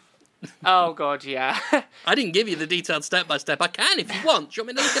today. Oh god, yeah. I didn't give you the detailed step-by-step. I can if you want. Do you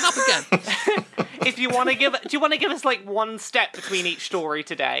want me to look it up again? If you want to do you want to give us like one step between each story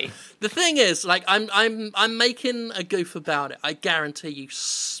today? The thing is, like, I'm making a goof about it. I guarantee you,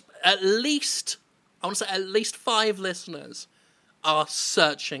 at least 5 listeners are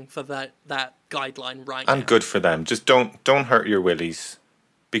searching for that guideline right now. And good for them. Just don't hurt your willies.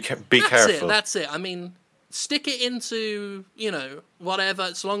 Be careful. That's it. I mean, stick it into, whatever,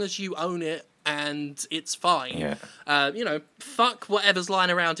 as long as you own it and it's fine. Yeah. Fuck whatever's lying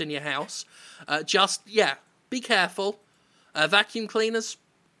around in your house. Be careful. Vacuum cleaners,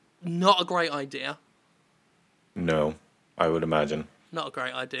 not a great idea. No, I would imagine. Not a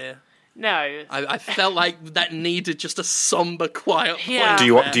great idea. No. I felt like that needed just a somber, quiet point. Yeah. Do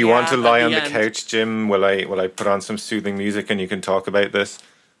you want to lie on the end. couch, Jim? Will I put on some soothing music and you can talk about this?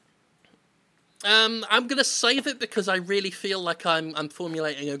 I'm gonna save it because I really feel like I'm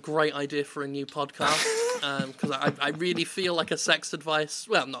formulating a great idea for a new podcast. Because I really feel like a sex advice.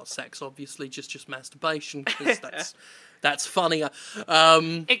 Well, not sex, obviously, just masturbation. Because that's funnier. I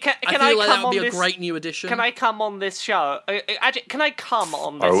feel like that would be a great new addition. Can I come on this show? Can I come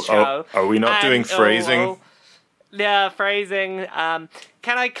on this show? Are we not doing phrasing? Yeah, phrasing.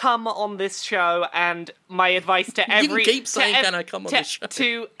 Can I come on this show? And my advice to every... You can keep saying, can I come on this show?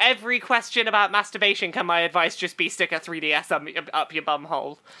 To every question about masturbation, can my advice just be stick a 3DS up your bum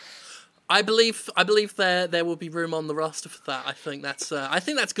hole? I believe there will be room on the roster for that. I think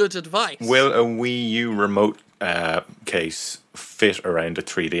that's good advice. Will a Wii U remote case fit around a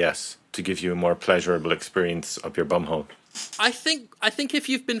 3DS to give you a more pleasurable experience up your bumhole? I think if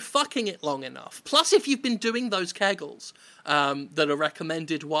you've been fucking it long enough, plus if you've been doing those kegels that are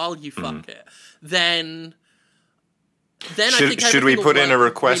recommended while you fuck it, then I think should we put in a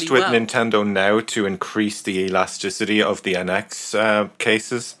request really with well. Nintendo now to increase the elasticity of the NX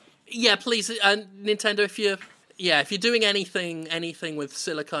cases? Yeah, please, Nintendo. If you're doing anything with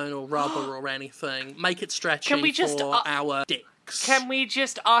silicone or rubber or anything, make it stretchy. Can we just, for our dicks? Can we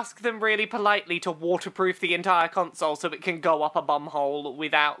just ask them really politely to waterproof the entire console so it can go up a bumhole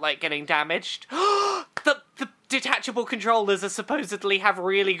without, like, getting damaged? The detachable controllers are supposedly have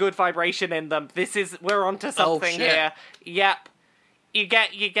really good vibration in them. We're onto something here. Yep. You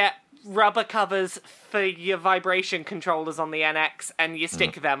get rubber covers for your vibration controllers on the NX, and you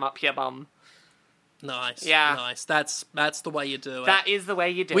stick them up your bum. Nice. Yeah. Nice. That's the way you do it. That is the way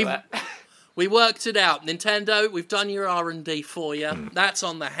you do it. We worked it out. Nintendo, we've done your R&D for you. That's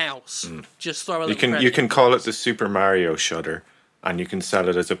on the house. Just throw a little You can call it the Super Mario shudder, and you can sell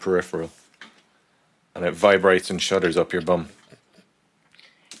it as a peripheral. And it vibrates and shudders up your bum.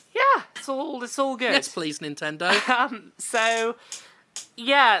 Yeah, it's all good. Yes, please, Nintendo. So,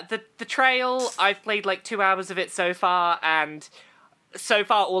 yeah, the Trail, I've played like 2 hours of it so far, and so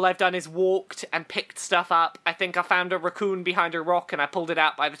far all I've done is walked and picked stuff up. I think I found a raccoon behind a rock and I pulled it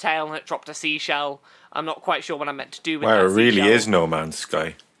out by the tail and it dropped a seashell. I'm not quite sure what I'm meant to do with that Wow, it really seashell. is No Man's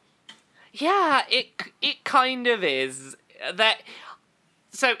Sky. Yeah, it kind of is.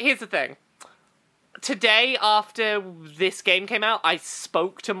 So here's the thing. Today, after this game came out, I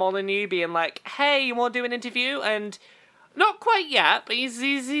spoke to Molyneux, being like, "Hey, you want to do an interview?" And not quite yet, but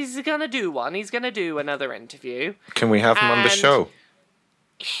he's gonna do one. He's gonna do another interview. Can we have him on the And show?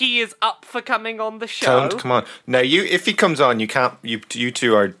 He is up for coming on the show. Come on. Now, if he comes on, you can't. You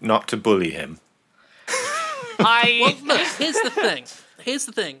two are not to bully him. Well, look, here's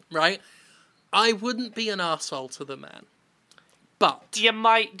the thing, right? I wouldn't be an arsehole to the man. But You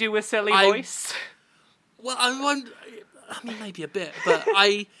might do a silly voice. well, I won't. I mean, maybe a bit, but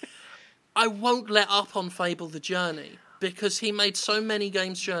I won't let up on Fable: The Journey because he made so many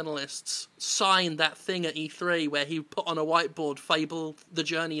games journalists sign that thing at E3 where he put on a whiteboard, "Fable: The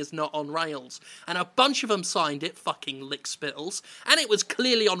Journey is not on rails," and a bunch of them signed it. Fucking lickspittles, and it was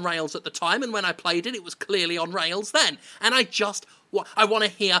clearly on rails at the time. And when I played it, it was clearly on rails then. And I want to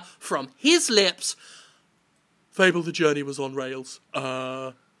hear from his lips. Fable: The Journey was on rails.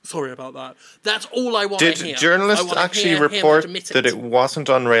 Sorry about that. That's all I want to hear. Did journalists actually report that it wasn't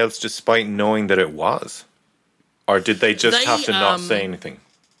on rails despite knowing that it was? Or did they just have to not say anything?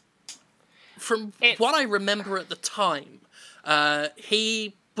 From what I remember at the time,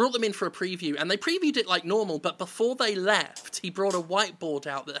 he brought them in for a preview, and they previewed it like normal, but before they left, he brought a whiteboard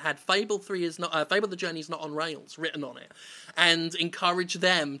out that had Fable 3 is not, Fable: The Journey is not on rails written on it, and encouraged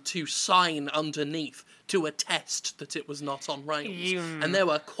them to sign underneath to attest that it was not on rails. And there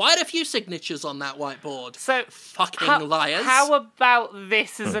were quite a few signatures on that whiteboard. So, fucking liars. How about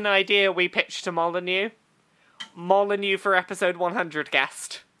this as an idea we pitched to Molyneux? Molyneux for episode 100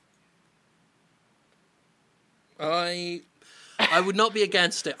 guest. I would not be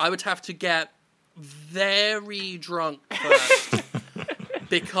against it. I would have to get very drunk first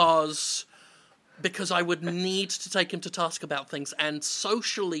because I would need to take him to task about things, and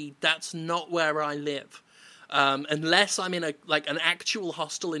socially, that's not where I live. Unless I'm in an actual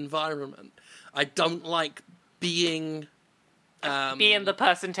hostile environment, I don't like being the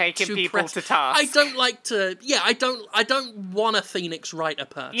person taking people to task. I don't like to. Yeah, I don't want a Phoenix Writer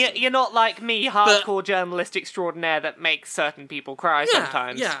person. You're not like me, hardcore journalist extraordinaire that makes certain people cry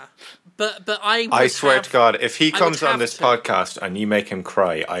sometimes. Yeah, but I swear to God, if he comes on this podcast and you make him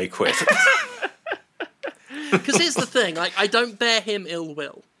cry, I quit. Because here's the thing, I don't bear him ill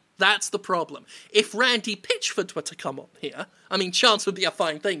will. That's the problem. If Randy Pitchford were to come on here, I mean, chance would be a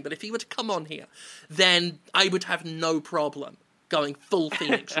fine thing, but if he were to come on here, then I would have no problem going full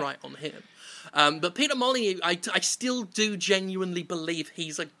Phoenix right on him. But Peter Molyneux, I still do genuinely believe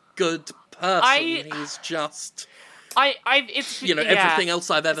he's a good person. He's just... everything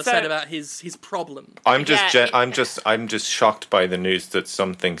else I've ever said about his problem. I'm just shocked by the news that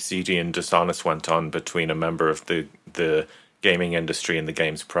something seedy and dishonest went on between a member of the gaming industry and the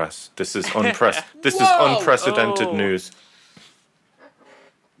games press. This is unprecedented news.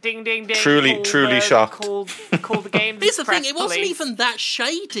 Ding ding ding. Truly shocked. Call the games. Here's the thing, it wasn't even that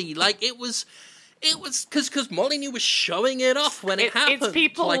shady. Like it was because Molyneux was showing it off when it happened. It's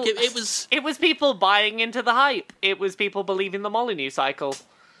people. Like it was people buying into the hype. It was people believing the Molyneux cycle.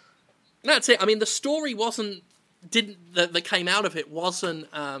 That's it. I mean, the story that came out of it wasn't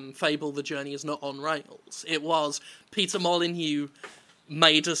Fable: The Journey is not on rails. It was Peter Molyneux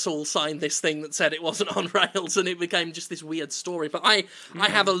made us all sign this thing that said it wasn't on rails, and it became just this weird story. But I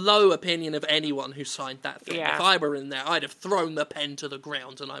have a low opinion of anyone who signed that thing. Yeah. If I were in there, I'd have thrown the pen to the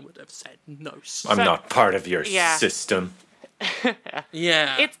ground and I would have said no. I'm not part of your system.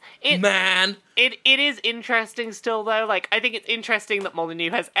 Yeah. Man. It is interesting still, though. Like, I think it's interesting that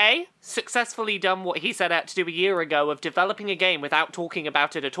Molyneux has, successfully done what he set out to do a year ago of developing a game without talking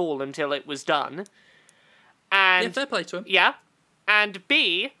about it at all until it was done. And Yeah, fair play to him. Yeah. And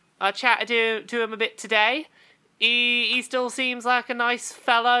B, I chatted to him a bit today. He still seems like a nice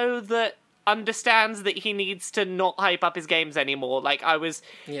fellow that understands that he needs to not hype up his games anymore. Like, I was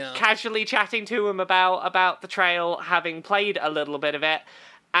casually chatting to him about the trail, having played a little bit of it,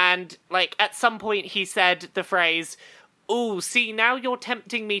 and, like, at some point he said the phrase, "Ooh, see, now you're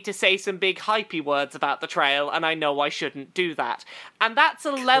tempting me to say some big hypey words about the trail, and I know I shouldn't do that." And that's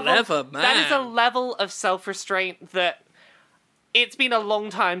a level... Clever man. That is a level of self-restraint that... It's been a long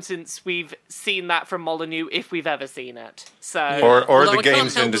time since we've seen that from Molyneux, if we've ever seen it. So, or the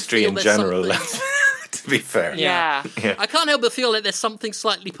games industry in general. To be fair, yeah. I can't help but feel like there's something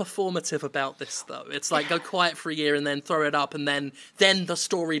slightly performative about this, though. It's like go quiet for a year and then throw it up, and then the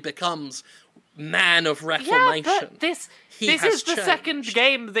story becomes man of Yeah, reformation. but this has is the changed. second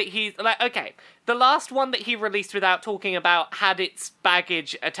game that he's like. Okay, the last one that he released without talking about had its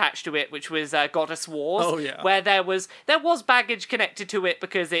baggage attached to it, which was Goddess Wars. Oh, yeah. Where there was baggage connected to it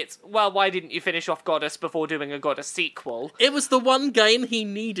because it's, well, why didn't you finish off Goddess before doing a Goddess sequel? It was the one game he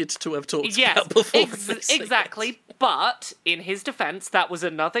needed to have talked Yes, about before releasing exactly. it. But in his defense, that was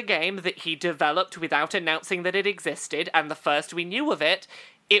another game that he developed without announcing that it existed, and the first we knew of it,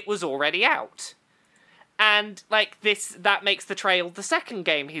 it was already out. And, like, that makes The Trail the second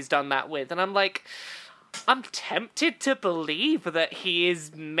game he's done that with. And I'm like, I'm tempted to believe that he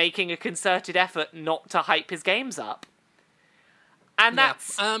is making a concerted effort not to hype his games up. And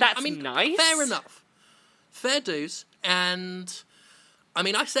that's nice. Fair enough. Fair dues. And, I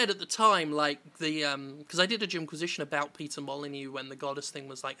mean, I said at the time, like, because I did a Jimquisition about Peter Molyneux when the Goddess thing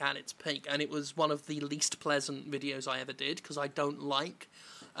was, like, at its peak. And it was one of the least pleasant videos I ever did, because I don't like...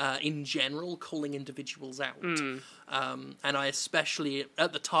 in general, calling individuals out. And I especially,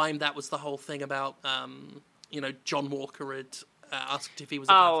 at the time, that was the whole thing about, John Walker had asked if he was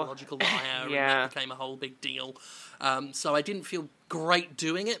a pathological liar, and that became a whole big deal. So I didn't feel great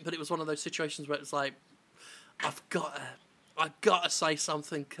doing it, but it was one of those situations where it's like, I've got to say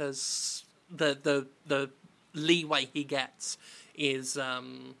something, because the leeway he gets is...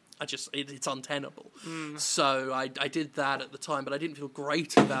 it's untenable. So I did that at the time, but I didn't feel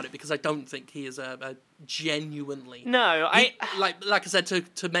great about it because I don't think he is a genuinely... No, like I said,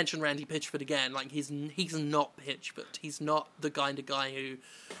 to mention Randy Pitchford again, like he's not Pitchford. He's not the kind of guy who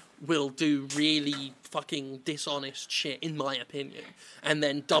will do really fucking dishonest shit, in my opinion, and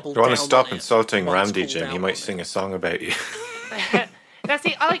then double down on it. You want to stop insulting once Randy, called Jim? out He on might it. sing a song about you. Now,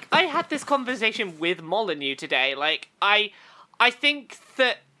 see, I had this conversation with Molyneux today. Like, I think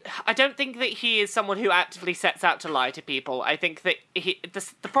that... I don't think that he is someone who actively sets out to lie to people. I think that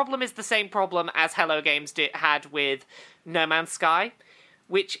the problem is the same problem as Hello Games had with No Man's Sky,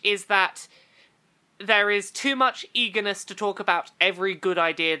 which is that there is too much eagerness to talk about every good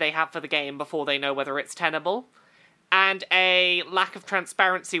idea they have for the game before they know whether it's tenable, and a lack of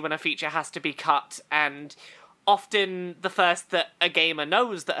transparency when a feature has to be cut, and often the first that a gamer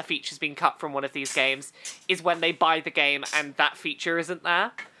knows that a feature's been cut from one of these games is when they buy the game and that feature isn't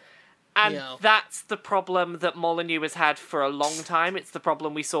there. And that's the problem that Molyneux has had for a long time. It's the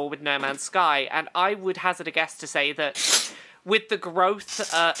problem we saw with No Man's Sky. And I would hazard a guess to say that with the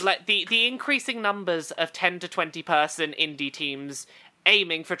growth, like the increasing numbers of 10 to 20 person indie teams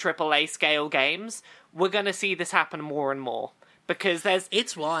aiming for AAA scale games, we're going to see this happen more and more. Because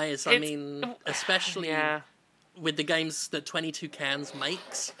It's wise. I mean, especially with the games that 22 Cans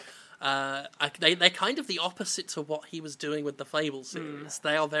makes... they're kind of the opposite to what he was doing with the Fable series.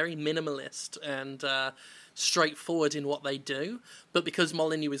 They are very minimalist and straightforward in what they do. But because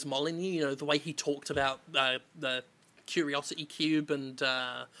Molyneux is Molyneux, the way he talked about the Curiosity Cube and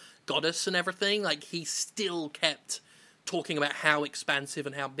Goddess and everything, like he still kept talking about how expansive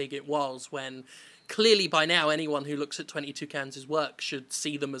and how big it was, when clearly by now anyone who looks at 22 Cans' work should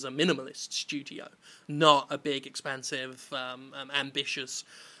see them as a minimalist studio, not a big, expansive, ambitious...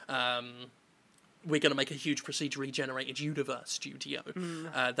 we're going to make a huge procedurally generated universe studio.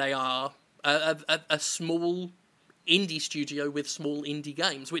 They are a small indie studio with small indie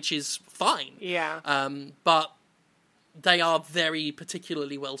games, which is fine. Yeah. But they are very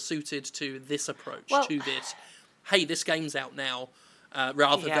particularly well suited to this approach, to this, hey, this game's out now,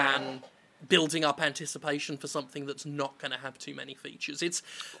 rather than building up anticipation for something that's not going to have too many features. It's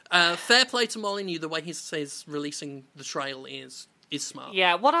fair play to Molyneux. The way he says releasing The Trail is smart.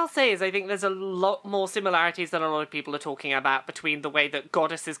 Yeah, what I'll say is I think there's a lot more similarities than a lot of people are talking about between the way that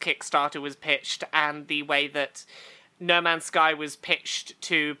Goddess's Kickstarter was pitched and the way that No Man's Sky was pitched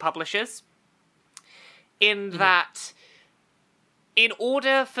to publishers. In that, in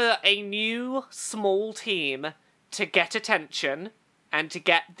order for a new, small team to get attention and to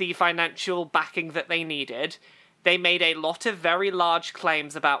get the financial backing that they needed, they made a lot of very large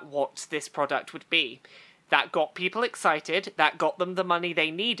claims about what this product would be. That got people excited, that got them the money they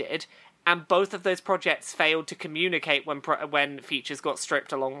needed, and both of those projects failed to communicate when features got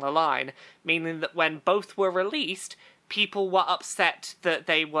stripped along the line, meaning that when both were released, people were upset that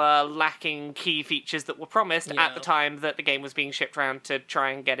they were lacking key features that were promised at the time that the game was being shipped around to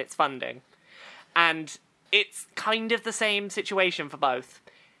try and get its funding. And it's kind of the same situation for both.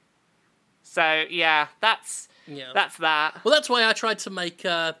 So, yeah, that's that. Well, that's why I tried to make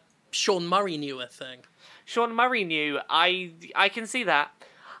Sean Murray knew a thing. Sean Murray knew. I can see that.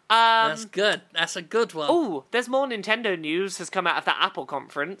 That's good. That's a good one. Oh, there's more Nintendo news has come out of the Apple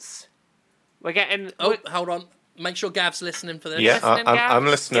conference. We're getting... hold on. Make sure Gav's listening for this. Yeah, Listening, I'm Gav?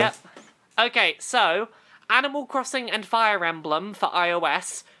 listening. Yep. Okay, so Animal Crossing and Fire Emblem for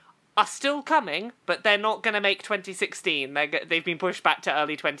iOS are still coming, but they're not going to make 2016. They've been pushed back to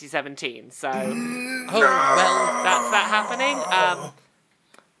early 2017, so Oh, well, that's that happening.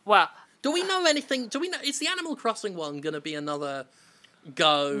 Well, do we know anything? Do we know? Is the Animal Crossing one going to be another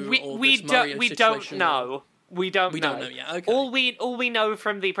go? or we this Mario don't situation? know. We don't know. don't know yet, okay. All we know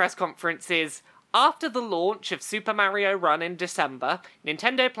from the press conference is after the launch of Super Mario Run in December,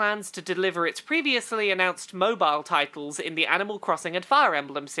 Nintendo plans to deliver its previously announced mobile titles in the Animal Crossing and Fire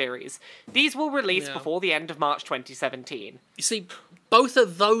Emblem series. These will release Yeah. before the end of March 2017. You see, both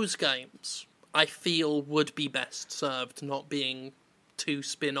of those games, I feel, would be best served not being too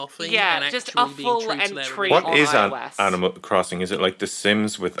spin-offy. Yeah, and just actually a being full true to their entry original- What on is iOS. Animal Crossing? Is it like The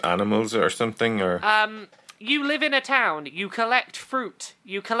Sims with animals or something? Or You live in a town, you collect fruit,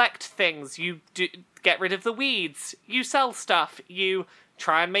 you collect things, you get rid of the weeds, you sell stuff, you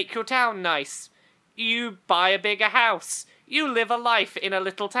try and make your town nice, you buy a bigger house, you live a life in a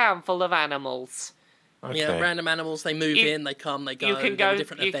little town full of animals. okay. Yeah, random animals, they move in, they come, they go. you can There are go-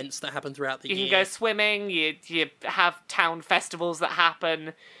 different you- events that happen throughout the You year. can go swimming, you have town festivals that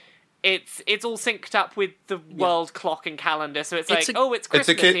happen. It's all synced up with the world clock and calendar, so it's It's like, a- oh, it's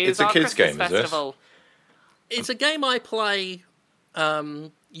Christmas, here's it's a our kid's Christmas game, is it? festival. It's a game I play,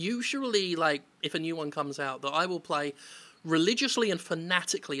 usually, like, if a new one comes out, that I will play religiously and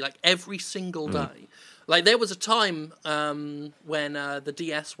fanatically, like, every single day. Like, there was a time when the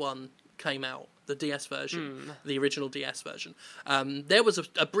DS one came out, the DS version, the original DS version. There was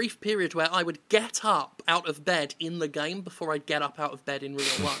a brief period where I would get up out of bed in the game before I'd get up out of bed in real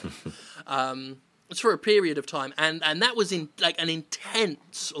life. It's for a period of time, and that was in like an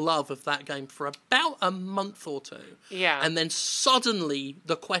intense love of that game for about a month or two. Yeah. And then suddenly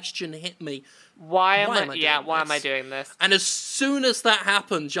the question hit me, Why am Why I am I yeah, doing why am I this? doing this? and as soon as that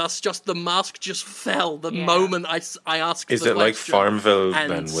happened, just the mask just fell the Yeah. moment I asked Is the it like question. Farmville and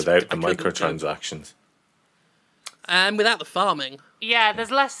then without the I couldn't go. microtransactions? And without the farming. Yeah,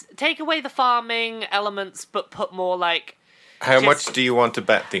 there's less. Take away the farming elements, but put more like. How Just- much do you want to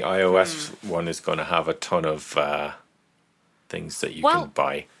bet the iOS one is going to have a ton of things that you Well, can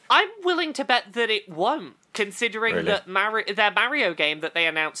buy? I'm willing to bet that it won't, considering Really? that their Mario game that they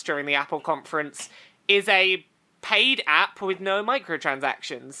announced during the Apple conference is a paid app with no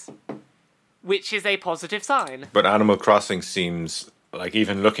microtransactions, which is a positive sign. But Animal Crossing seems like,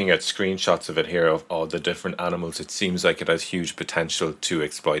 even looking at screenshots of it here of all the different animals, it seems like it has huge potential to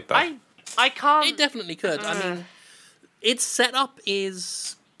exploit that. I can't. It definitely could. I mean, its setup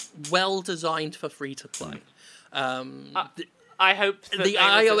is well designed for free to play. I hope that The they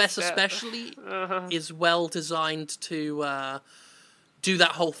iOS resist it. especially is well designed to do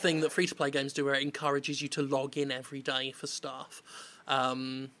that whole thing that free to play games do, where it encourages you to log in every day for stuff.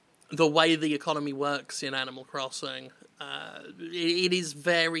 The way the economy works in Animal Crossing, it is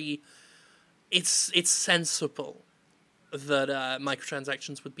very. It's sensible that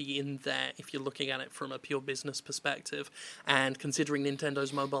microtransactions would be in there if you're looking at it from a pure business perspective, and considering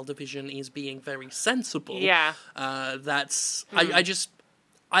Nintendo's mobile division is being very sensible, Yeah. that's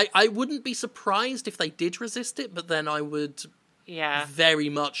I wouldn't be surprised if they did resist it, but then I would Yeah. very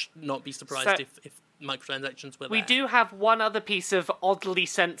much not be surprised So- if microtransactions were there. We do have one other piece of oddly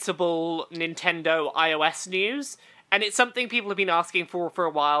sensible Nintendo iOS news, and it's something people have been asking for a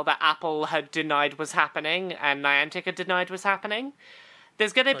while that Apple had denied was happening, and Niantic had denied was happening.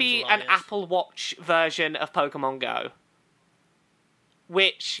 There's going to be Friends an Alliance. Apple Watch version of Pokemon Go.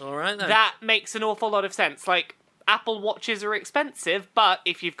 Which, All right, then. that makes an awful lot of sense. Like, Apple Watches are expensive, but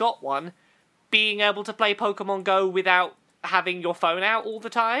if you've got one, being able to play Pokemon Go without having your phone out all the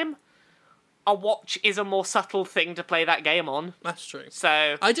time, a watch is a more subtle thing to play that game on. That's true.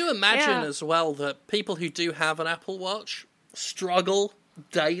 So I do imagine Yeah. as well that people who do have an Apple Watch struggle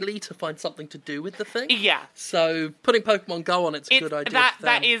daily to find something to do with the thing. yeah, So putting Pokemon Go on it's a good idea. that for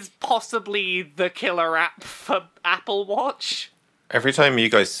them. that is possibly the killer app for Apple Watch. Every time you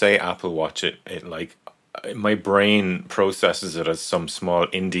guys say Apple Watch, it like my brain processes it as some small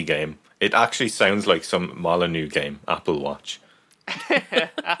indie game. It actually sounds like some Molyneux game, Apple Watch.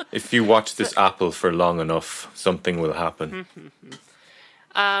 If you watch this apple for long enough, something will happen.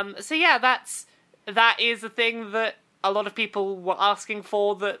 So yeah, that is a thing that a lot of people were asking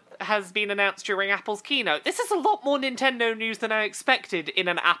for that has been announced during Apple's keynote. This is a lot more Nintendo news than I expected in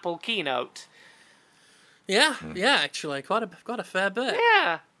an Apple keynote. Yeah, actually, quite a fair bit.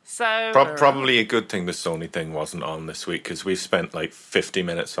 Yeah. So Probably a good thing the Sony thing wasn't on this week, because we've spent like 50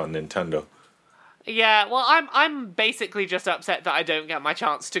 minutes on Nintendo. Yeah, well, I'm basically just upset that I don't get my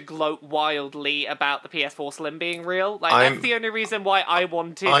chance to gloat wildly about the PS4 Slim being real. Like, that's the only reason why I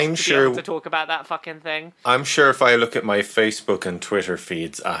wanted to be able to talk about that fucking thing. I'm sure if I look at my Facebook and Twitter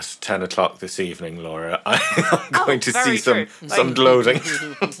feeds at 10 o'clock this evening, Laura, I'm going to see some gloating.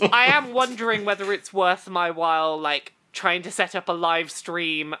 I am wondering whether it's worth my while, like, trying to set up a live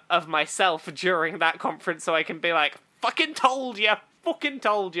stream of myself during that conference so I can be like, fucking told ya!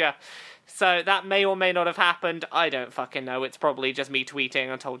 So that may or may not have happened. I don't fucking know. It's probably just me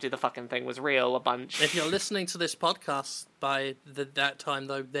tweeting, I told you the fucking thing was real a bunch. If you're listening to this podcast by that time,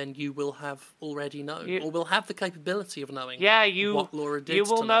 though, then you will have already known. Or will have the capability of knowing what Laura did. You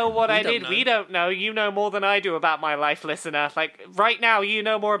will know what I did. We don't know. You know more than I do about my life, listener. Like, right now, you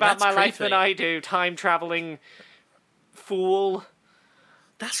know more about my life than I do. Time-traveling fool.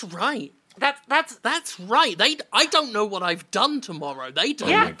 That's right. That's right. I don't know what I've done tomorrow. They do.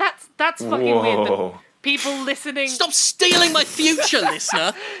 Yeah, that's fucking weird. People listening. Stop stealing my future,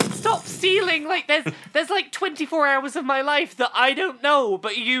 listener. Stop stealing. Like there's like 24 hours of my life that I don't know,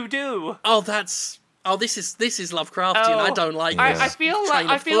 but you do. This is Lovecraftian. I don't like. I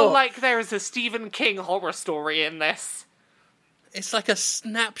feel like there is a Stephen King horror story in this. It's like a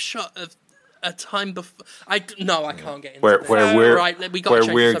snapshot of a time before. I can't get into where this.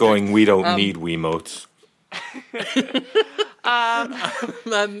 we're going. We don't need Wiimotes.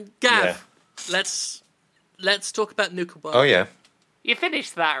 Gav, let's talk about Nuka World. Oh yeah, you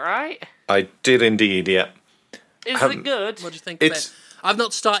finished that, right? I did indeed. Yeah. Is it good? What do you think of it? I've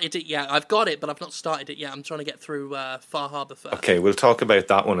not started it yet. I've got it, but I've not started it yet. I'm trying to get through Far Harbor first. Okay, we'll talk about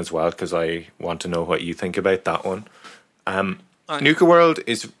that one as well because I want to know what you think about that one. Nuka World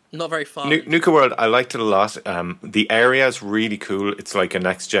is not very far. Nuka World, I liked it a lot. The area is really cool. It's like a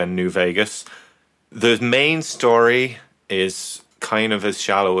next-gen New Vegas. The main story is kind of as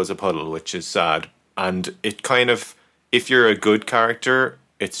shallow as a puddle, which is sad. And it kind of, if you're a good character,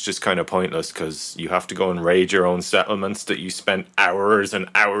 it's just kind of pointless because you have to go and raid your own settlements that you spent hours and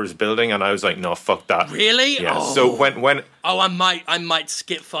hours building. And I was like, no, fuck that. Really? Yeah. Oh. So when I might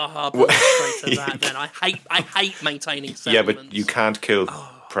skip Far Harbor straight to that. Then I hate maintaining settlements. Yeah, but you can't kill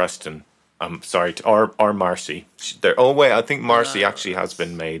Preston. I'm sorry, or Marcy. I think Marcy actually has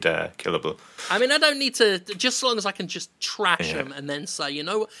been made killable. I mean, I don't need to, just as long as I can just trash them and then say,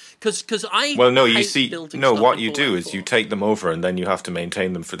 because I. Well, no, you see, what you do is you take them over and then you have to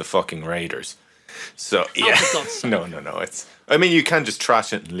maintain them for the fucking raiders. So yeah, no, it's. I mean, you can just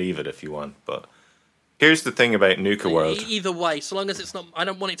trash it and leave it if you want, but here's the thing about Nuka World. Either way, so long as it's not, I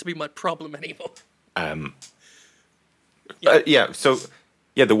don't want it to be my problem anymore. So.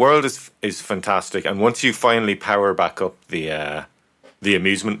 Yeah, the world is fantastic, and once you finally power back up the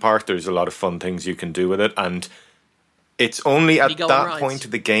amusement park, there's a lot of fun things you can do with it, and it's only at that point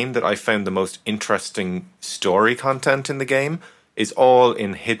of the game that I found the most interesting story content in the game is all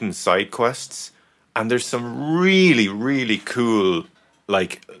in hidden side quests, and there's some really, really cool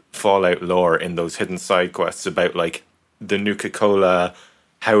like Fallout lore in those hidden side quests about like the Nuka-Cola,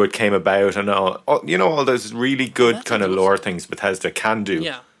 how it came about, and all those really good kind of lore things Bethesda can do.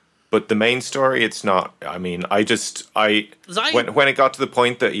 Yeah. But the main story, it's not. I mean, when it got to the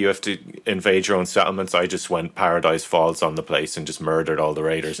point that you have to invade your own settlements, I just went Paradise Falls on the place and just murdered all the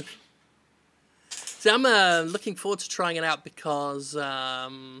raiders. See, I'm looking forward to trying it out because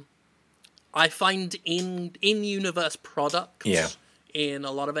I find in-universe products in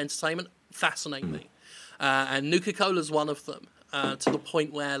a lot of entertainment fascinate me. And Nuka-Cola's one of them. To the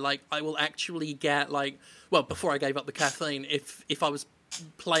point where, like, I will actually get, like, well, before I gave up the caffeine, if I was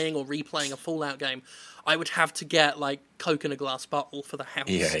playing or replaying a Fallout game, I would have to get, like, Coke in a glass bottle for the house.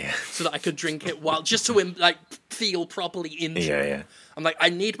 Yeah. So that I could drink it just to, like, feel properly into it. Yeah. I'm like, I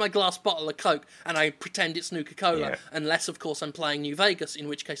need my glass bottle of Coke, and I pretend it's Nuka-Cola, unless, of course, I'm playing New Vegas, in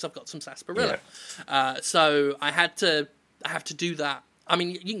which case I've got some sarsaparilla. Yeah. So I have to do that. I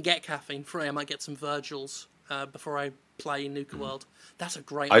mean, you can get caffeine free. I might get some Virgils before I play Nuka World. That's a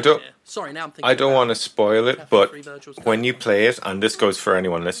great idea. Sorry, now I'm thinking. I don't want to spoil it, but when you play it, and this goes for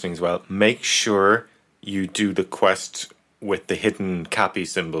anyone listening as well, make sure you do the quest with the hidden Cappy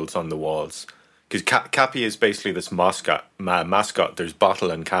symbols on the walls. Because Cappy is basically this mascot. There's Bottle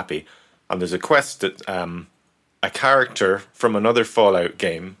and Cappy. And there's a quest that a character from another Fallout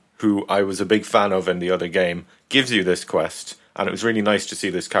game, who I was a big fan of in the other game, gives you this quest. And it was really nice to see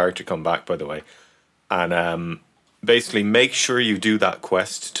this character come back, by the way. And basically make sure you do that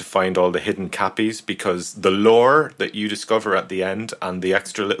quest to find all the hidden Cappies, because the lore that you discover at the end and the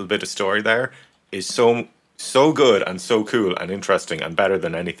extra little bit of story there is so good and so cool and interesting and better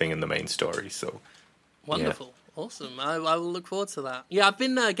than anything in the main story. So wonderful. Awesome. I will look forward to that. Yeah, I've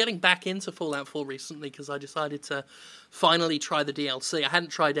been getting back into Fallout 4 recently because I decided to finally try the DLC. I hadn't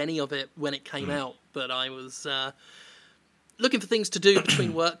tried any of it when it came out, but I was looking for things to do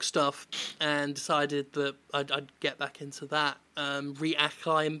between work stuff and decided that I'd get back into that,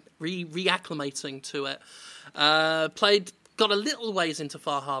 reacclimating to it. Got a little ways into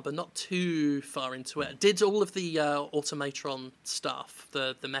Far Harbor, not too far into it. Did all of the Automatron stuff,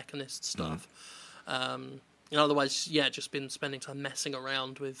 the Mechanist stuff. Otherwise, yeah, just been spending time messing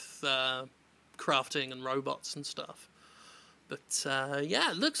around with crafting and robots and stuff. But yeah,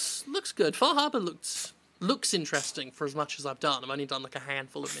 it looks good. Far Harbor looks interesting for as much as I've done. I've only done like a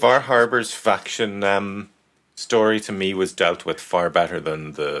handful of Far missions. Harbor's faction story to me was dealt with far better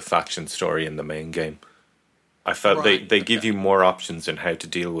than the faction story in the main game. I felt they give you more options in how to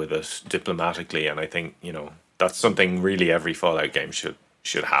deal with it diplomatically, and I think, that's something really every Fallout game should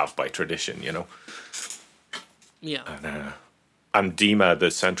have by tradition, Yeah. And Dima,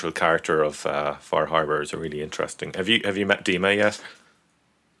 the central character of Far Harbor, is really interesting. Have you met Dima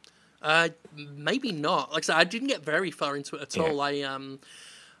yet? Maybe not. Like I said, I didn't get very far into it at all.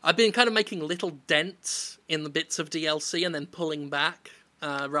 I've been kind of making little dents in the bits of DLC and then pulling back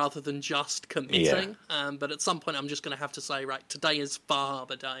rather than just committing. But at some point, I'm just going to have to say, right, today is Far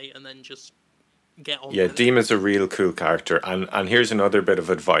Harbor Day, and then just get on. Yeah, with Dima's a real cool character, and here's another bit of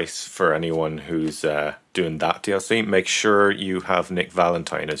advice for anyone who's doing that DLC: make sure you have Nick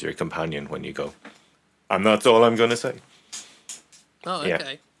Valentine as your companion when you go. And that's all I'm going to say. Oh,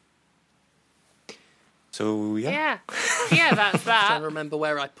 okay. Yeah. So Yeah, that's that. Trying to remember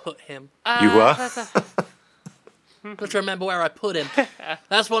where I put him. You are? I'm trying to remember where I put him.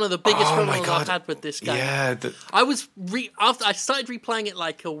 That's one of the biggest Oh my problems God. I've had with this game. Yeah. I was after I started replaying it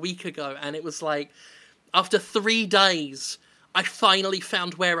like a week ago, and it was like after 3 days, I finally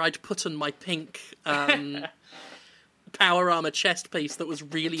found where I'd put on my pink power armor chest piece that was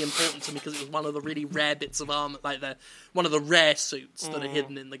really important to me because it was one of the really rare bits of armor, like one of the rare suits that are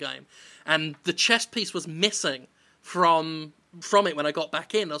hidden in the game, and the chest piece was missing from it when I got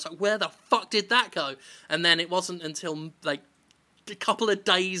back in. I was like, where the fuck did that go? And then it wasn't until like a couple of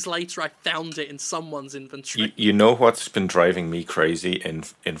days later I found it in someone's inventory. You know what's been driving me crazy in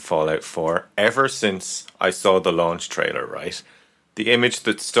Fallout 4? Ever since I saw the launch trailer, right? The image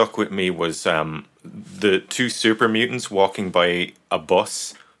that stuck with me was the 2 super mutants walking by a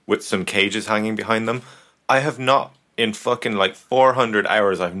bus with some cages hanging behind them. I have not, in fucking like 400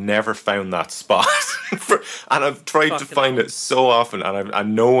 hours, I've never found that spot. And I've tried to find it so often,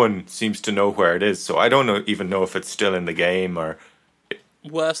 and no one seems to know where it is. So I don't even know if it's still in the game or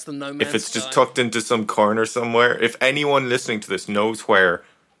Worse than No Man's if it's just Sky. tucked into some corner somewhere. If anyone listening to this knows where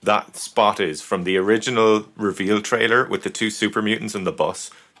that spot is from the original reveal trailer with the 2 super mutants in the bus,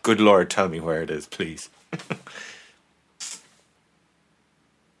 good lord, tell me where it is, please.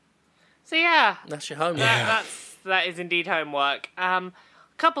 So yeah, That's your homework. that is indeed homework.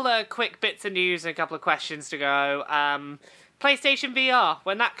 Couple of quick bits of news and a couple of questions to go. PlayStation VR,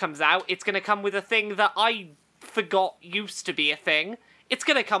 when that comes out, it's going to come with a thing that I forgot used to be a thing. It's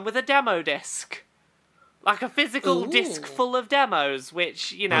going to come with a demo disc. Like a physical disc full of demos,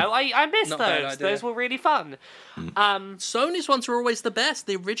 which, I miss Not a bad those. idea. Those were really fun. Sony's ones are always the best.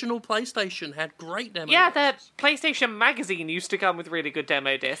 The original PlayStation had great demo Yeah, discs. the PlayStation Magazine used to come with really good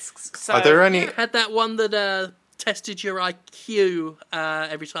demo discs. So, Are there any... Had that one that tested your IQ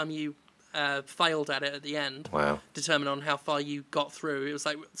every time you failed at it at the end. Wow. Determined on how far you got through. It was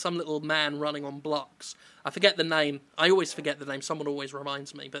like some little man running on blocks. I forget the name. I always forget the name. Someone always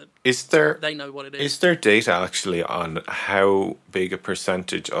reminds me, but they know what it is. Is there data actually on how big a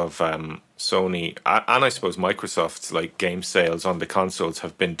percentage of Sony and I suppose Microsoft's like game sales on the consoles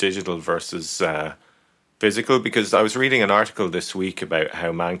have been digital versus physical? Because I was reading an article this week about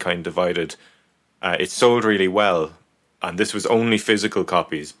how Mankind Divided, it sold really well, and this was only physical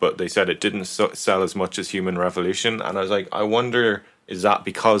copies, but they said it didn't sell as much as Human Revolution, and I was like, I wonder, is that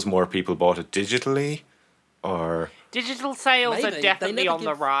because more people bought it digitally? Or digital sales Maybe. are They definitely never on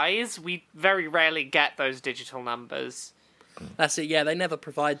the rise. We very rarely get those digital numbers. That's it. Yeah, they never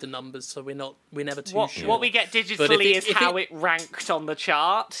provide the numbers, so we're never too sure. What we get digitally is how it ranked on the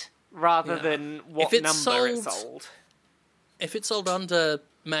chart, rather than what If number it's it sold. If it's sold under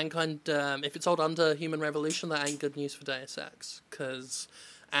Mankind, if it's sold under Human Revolution, that ain't good news for Deus Ex, because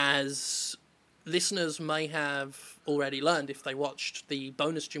as listeners may have already learned if they watched the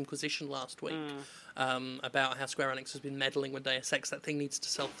bonus Jimquisition last week about how Square Enix has been meddling with Deus Ex, that thing needs to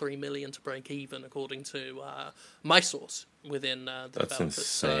sell 3 million to break even, according to my source within the That's developers.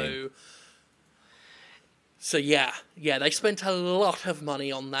 insane. So yeah, they spent a lot of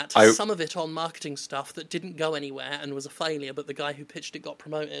money on that. Some of it on marketing stuff that didn't go anywhere and was a failure, but the guy who pitched it got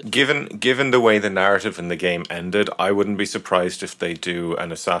promoted. Given the way the narrative in the game ended, I wouldn't be surprised if they do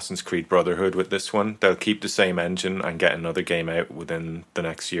an Assassin's Creed Brotherhood with this one. They'll keep the same engine and get another game out within the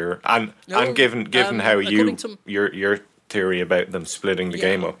next year. And given how your theory about them splitting the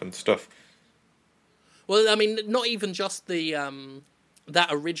game up and stuff. Well, I mean, not even just the that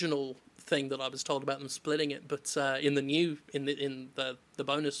original thing that I was told about them splitting it, but in the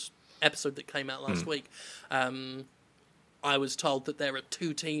bonus episode that came out last week, I was told that there are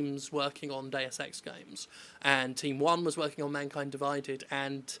 2 teams working on Deus Ex games, and Team 1 was working on Mankind Divided,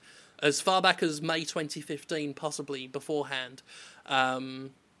 and as far back as May 2015, possibly beforehand,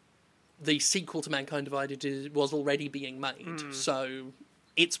 the sequel to Mankind Divided was already being made, so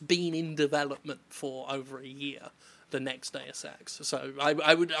it's been in development for over a year. The next Deus Ex, so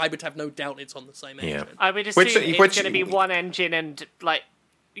I would have no doubt it's on the same engine. I would assume it's going to be one engine and like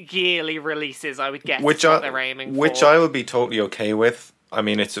yearly releases. I would guess what they're aiming for. Which I would be totally okay with. I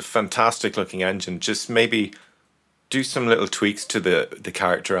mean, it's a fantastic looking engine. Just maybe do some little tweaks to the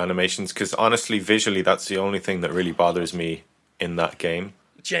character animations, because honestly, visually, that's the only thing that really bothers me in that game.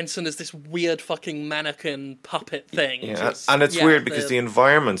 Jensen is this weird fucking mannequin puppet thing. Yeah, and it's weird because the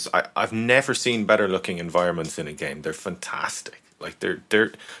environments, I've never seen better looking environments in a game. They're fantastic. Like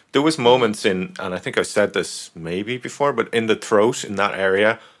there was moments in, and I think I said this maybe before, but in the throat in that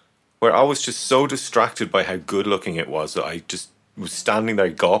area where I was just so distracted by how good looking it was that I just was standing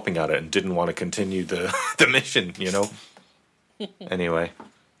there gawping at it and didn't want to continue the mission, you know. Anyway.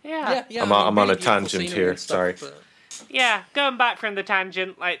 Yeah. I'm on a tangent here. Sorry. Yeah, going back from the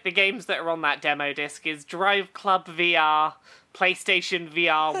tangent, like the games that are on that demo disc is Drive Club VR, PlayStation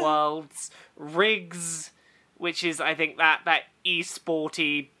VR Worlds, Riggs, which is I think that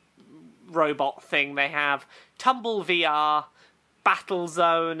e-sporty robot thing they have, Tumble VR,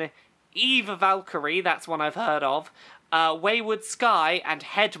 Battlezone, Eve Valkyrie, that's one I've heard of, Wayward Sky, and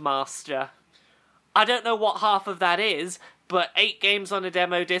Headmaster. I don't know what half of that is, but 8 games on a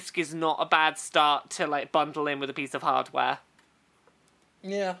demo disc is not a bad start to like bundle in with a piece of hardware.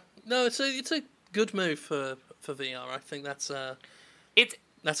 Yeah, no, it's a good move for VR. I think that's a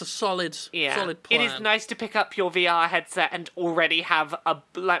solid plan. It is nice to pick up your VR headset and already have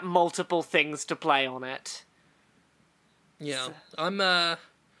multiple things to play on it. Yeah,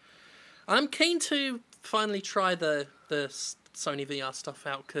 I'm keen to finally try the Sony VR stuff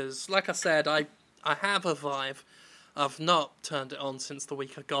out, because, like I said, I have a Vive. I've not turned it on since the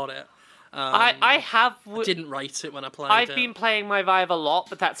week I got it. I didn't rate it when I played it. I've been playing my Vive a lot,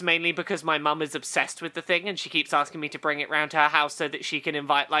 but that's mainly because my mum is obsessed with the thing and she keeps asking me to bring it round to her house so that she can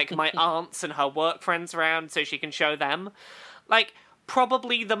invite like my aunts and her work friends around so she can show them. Like,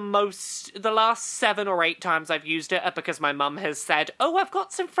 probably the last 7 or 8 times I've used it are because my mum has said, "Oh, I've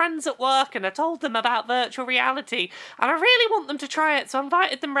got some friends at work and I told them about virtual reality and I really want them to try it, so I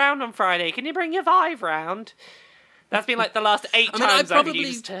invited them round on Friday. Can you bring your Vive round?" That's been like the last 8 times I've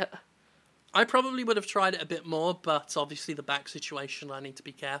used it. I probably would have tried it a bit more, but obviously the back situation, I need to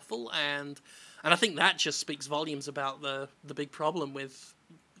be careful, and I think that just speaks volumes about the big problem with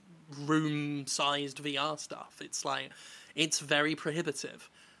room-sized VR stuff. It's like, it's very prohibitive.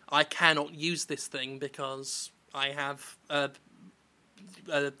 I cannot use this thing because I have the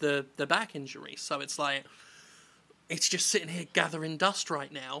back injury, so it's like, it's just sitting here gathering dust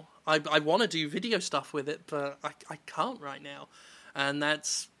right now. I want to do video stuff with it, but I can't right now. And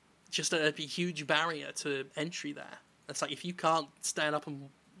that's just a huge barrier to entry there. It's like, if you can't stand up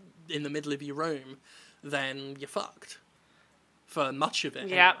in the middle of your room, then you're fucked. For much of it,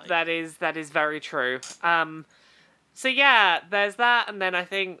 yeah, anyway. that is very true. So yeah, there's that, and then I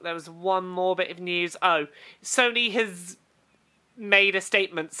think there was one more bit of news. Oh, Sony has made a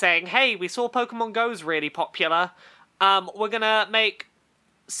statement saying, "Hey, we saw Pokemon Go's really popular. We're gonna make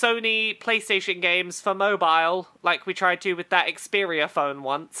Sony PlayStation games for mobile, like we tried to with that Xperia phone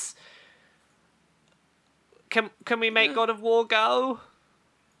once. Can we make God of War Go?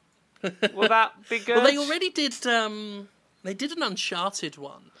 Will that be good?" Well, they already did. They did an Uncharted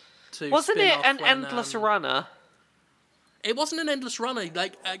one. Wasn't it an endless runner? It wasn't an endless runner.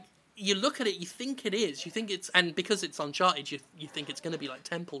 Like, you look at it, you think it is. You think it's, and because it's Uncharted, you think it's going to be like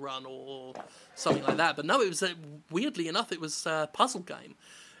Temple Run or something like that. But no, it was weirdly enough, it was a puzzle game.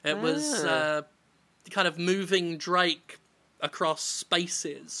 It was kind of moving Drake across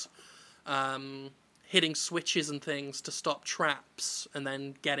spaces. hitting switches and things to stop traps, and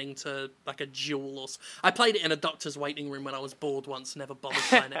then getting to like a duel. I played it in a doctor's waiting room when I was bored once, never bothered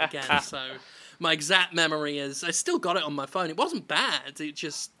playing it again. So my exact memory is I still got it on my phone. It wasn't bad. It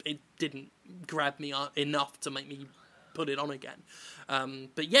didn't grab me enough to make me put it on again.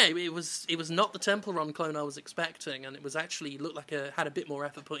 But yeah, it was not the Temple Run clone I was expecting, and it was actually looked like it had a bit more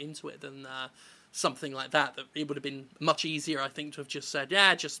effort put into it than something like that. That it would have been much easier, I think, to have just said,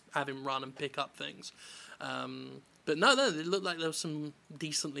 yeah, just have him run and pick up things. But no, it looked like there was some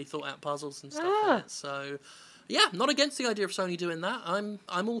decently thought out puzzles and stuff in it. So yeah, not against the idea of Sony doing that. I'm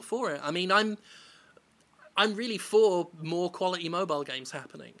all for it. I mean, I'm really for more quality mobile games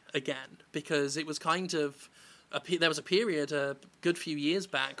happening again, because it was kind of there was a period a good few years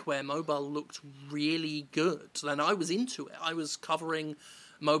back where mobile looked really good, and I was into it. I was covering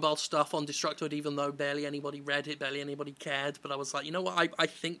mobile stuff on Destructoid, even though barely anybody read it, barely anybody cared. But I was like, you know what? I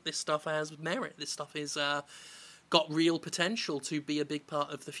think this stuff has merit. This stuff is got real potential to be a big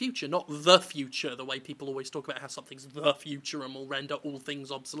part of the future. Not the future, the way people always talk about how something's the future and will render all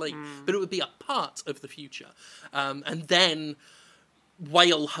things obsolete. But it would be a part of the future. And then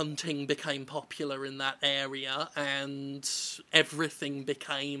whale hunting became popular in that area, and everything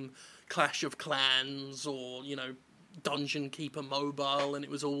became Clash of Clans or, Dungeon Keeper Mobile, and it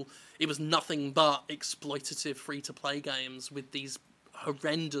was nothing but exploitative free-to-play games with these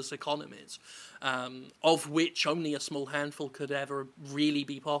horrendous economies, of which only a small handful could ever really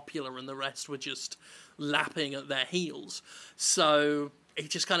be popular, and the rest were just lapping at their heels. So it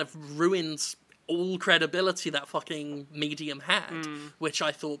just kind of ruins all credibility that fucking medium had, which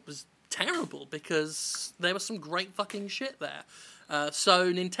I thought was terrible, because there was some great fucking shit there.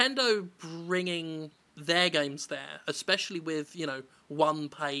 So Nintendo bringing their games there, especially with,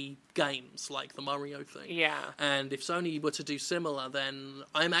 one-pay games like the Mario thing. Yeah. And if Sony were to do similar, then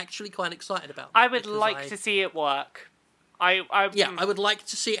I'm actually quite excited about that. I would like to see it work. I would like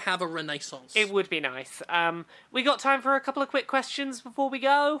to see it have a renaissance. It would be nice. We got time for a couple of quick questions before we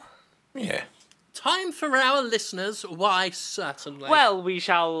go? Yeah. Time for our listeners, why certainly. Well, we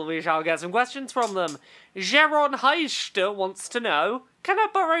shall get some questions from them. Geron Heister wants to know, can I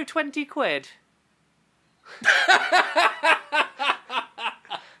borrow 20 quid?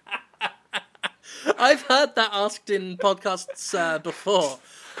 I've heard that asked in podcasts before,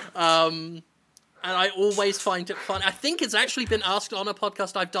 and I always find it fun. I think it's actually been asked on a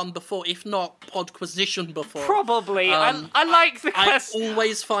podcast I've done before, if not Podquisition before. Probably. I like the question. I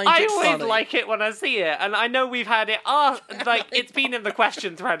always find it funny. I always like it when I see it, and I know we've had it it's been in the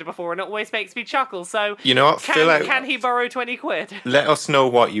question thread before, and it always makes me chuckle. So you know what? Can he borrow 20 quid? Let us know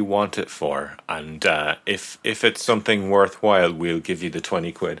what you want it for, and if it's something worthwhile, we'll give you the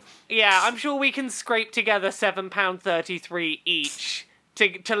 20 quid. Yeah, I'm sure we can scrape together £7.33 each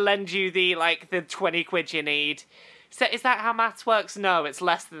to lend you the 20 quid you need. So is that how maths works? No, it's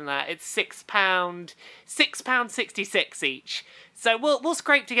less than that. It's £6.66 each. So we'll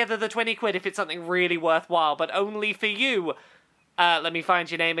scrape together the 20 quid if it's something really worthwhile, but only for you. Let me find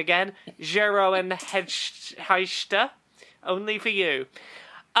your name again. Jeroen Heister. Only for you.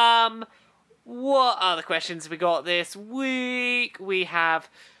 What other questions we got this week? We have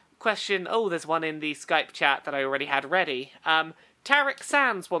question. Oh, there's one in the Skype chat that I already had ready. Tarek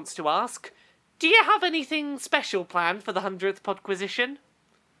Sands wants to ask, do you have anything special planned for the 100th Podquisition?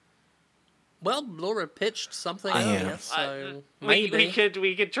 Well, Laura pitched something earlier, so maybe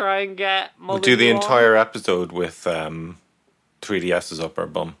we could try and get Molly. We'll do the entire episode with 3DSs up our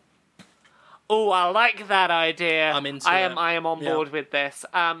bum. Oh, I like that idea. I'm into I it. am on board with this.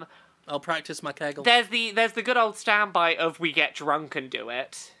 I'll practice my Kegel. There's the good old standby of we get drunk and do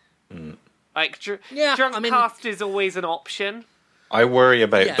it. Drunk cast is always an option. I worry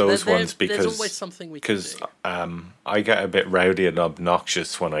about those ones because there's always something we can do. I get a bit rowdy and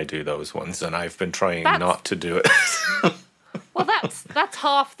obnoxious when I do those ones, and I've been trying not to do it. Well, that's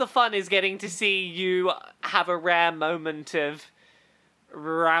half the fun, is getting to see you have a rare moment of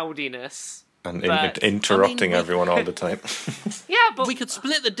rowdiness. And interrupting everyone all the time. Yeah, but we could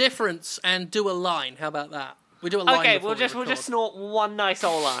split the difference and do a line. How about that? We do a line. Okay, we'll just snort one nice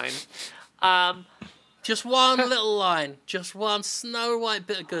old line. Just one little line. Just one Snow White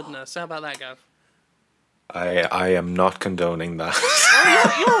bit of goodness. How about that, Gav? I am not condoning that.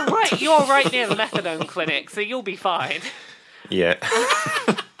 You're right. You're right near the methadone clinic, so you'll be fine. Yeah.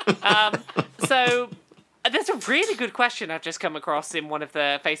 So there's a really good question I've just come across in one of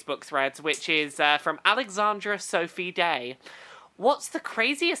the Facebook threads, which is from Alexandra Sophie Day. What's the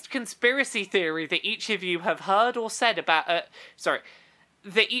craziest conspiracy theory that each of you have heard or said about...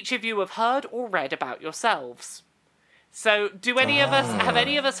 that each of you have heard or read about yourselves? So, do any of us have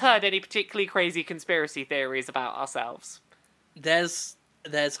any of us heard any particularly crazy conspiracy theories about ourselves? There's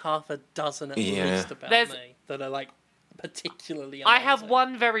half a dozen at least about me that are like particularly amazing. I have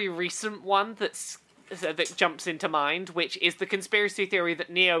one very recent one that jumps into mind, which is the conspiracy theory that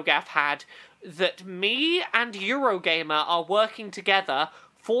NeoGAF had that me and Eurogamer are working together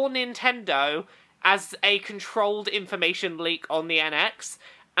for Nintendo as a controlled information leak on the NX,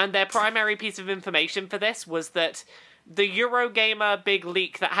 and their primary piece of information for this was that the Eurogamer big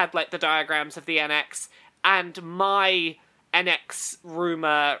leak that had like the diagrams of the NX and my NX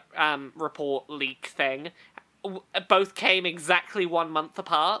rumor report leak thing both came exactly 1 month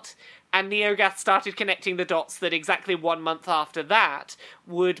apart, and NeoGAF started connecting the dots that exactly 1 month after that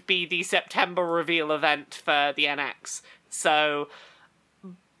would be the September reveal event for the NX. So,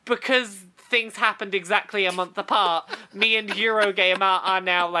 because things happened exactly a month apart, me and Eurogamer are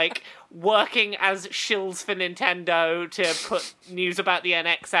now, like, working as shills for Nintendo to put news about the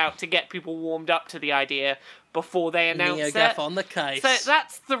NX out to get people warmed up to the idea before they announce NeoGAF it. on the case. So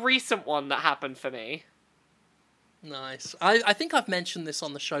that's the recent one that happened for me. Nice. I think I've mentioned this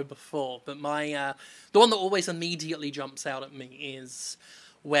on the show before, but my the one that always immediately jumps out at me is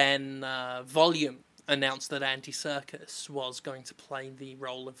when Volume announced that Andy Serkis was going to play the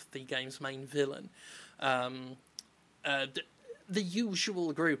role of the game's main villain. The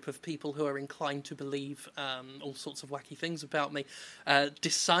usual group of people who are inclined to believe all sorts of wacky things about me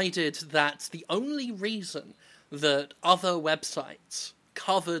decided that the only reason that other websites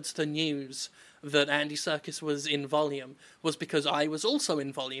covered the news that Andy Serkis was in Volume was because I was also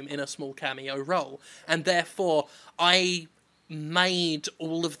in Volume in a small cameo role, and therefore I made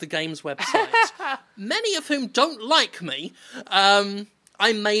all of the game's websites, many of whom don't like me.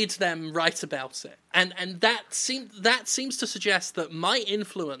 I made them write about it, and that seems to suggest that my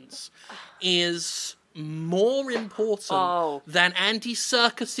influence is more important than Andy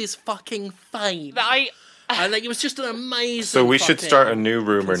Serkis's fucking fame. I think it was just an amazing. So we should start a new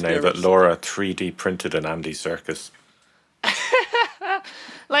rumor now that Laura 3D printed an Andy Serkis.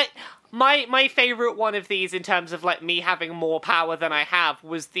 Like, my favorite one of these in terms of like me having more power than I have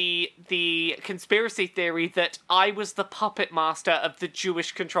was the conspiracy theory that I was the puppet master of the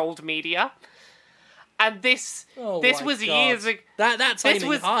Jewish controlled media. And this was years ago. That's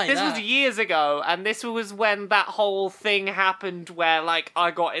aiming high. This was years ago, and this was when that whole thing happened where, like,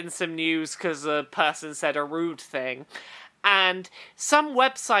 I got in some news because a person said a rude thing. And some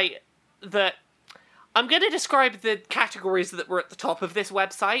website that... I'm going to describe the categories that were at the top of this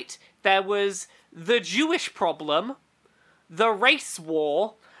website. There was the Jewish problem, the race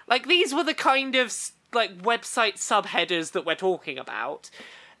war. Like, these were the kind of, like, website subheaders that we're talking about.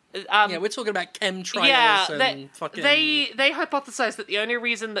 Yeah, we're talking about chemtrails and fucking... They hypothesized that the only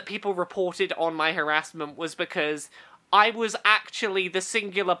reason that people reported on my harassment was because I was actually the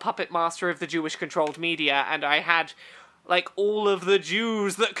singular puppet master of the Jewish-controlled media, and I had, like, all of the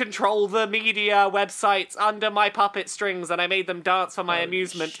Jews that control the media websites under my puppet strings, and I made them dance for my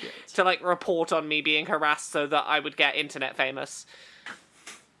amusement to, like, report on me being harassed so that I would get internet famous.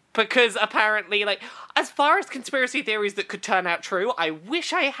 Because apparently, like, as far as conspiracy theories that could turn out true, I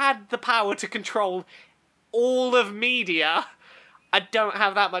wish I had the power to control all of media. I don't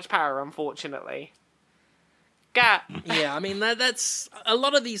have that much power, unfortunately. Yeah, I mean, that's... A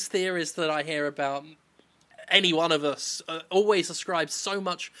lot of these theories that I hear about any one of us always ascribe so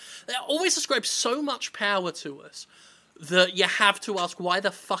much power to us that you have to ask, why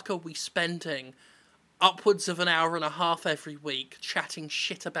the fuck are we spending upwards of an hour and a half every week chatting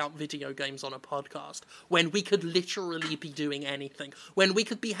shit about video games on a podcast when we could literally be doing anything, when we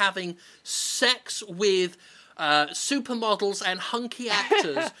could be having sex with supermodels and hunky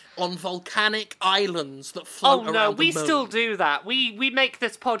actors on volcanic islands that float around the moon. We still do that. We make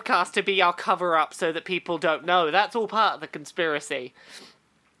this podcast to be our cover-up so that people don't know. That's all part of the conspiracy.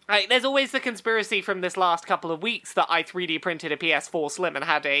 Like, there's always the conspiracy from this last couple of weeks that I 3D printed a PS4 Slim and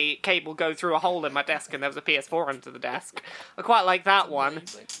had a cable go through a hole in my desk and there was a PS4 under the desk. I quite like that one.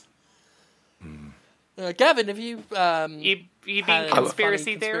 Gavin, have you you been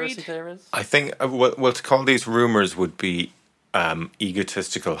conspiracy theories? I think, well, to call these rumors would be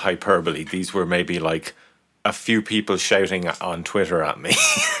egotistical hyperbole. These were maybe like a few people shouting on Twitter at me.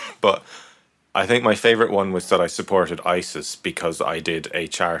 But I think my favourite one was that I supported ISIS because I did a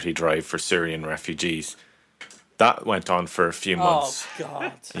charity drive for Syrian refugees. That went on for a few months. Oh,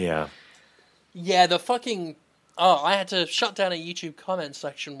 God. Yeah. Yeah, the fucking... I had to shut down a YouTube comment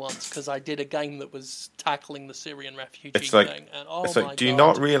section once because I did a game that was tackling the Syrian refugee thing. And, do you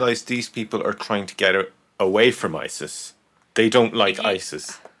not realise these people are trying to get away from ISIS? They don't like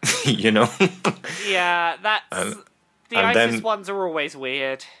ISIS, you know? Yeah, that's... The And ISIS then- ones are always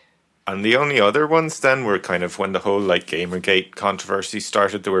weird. And the only other ones then were kind of when the whole like Gamergate controversy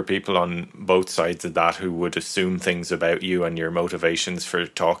started. There were people on both sides of that who would assume things about you and your motivations for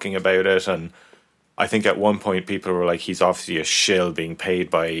talking about it. And I think at one point people were like, he's obviously a shill being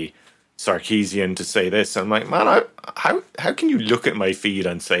paid by Sarkeesian to say this. And I'm like, man, how can you look at my feed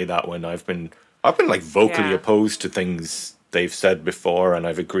and say that when I've been like vocally Yeah. opposed to things they've said before, and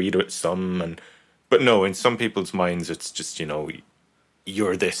I've agreed with some, but no, in some people's minds it's just, you know,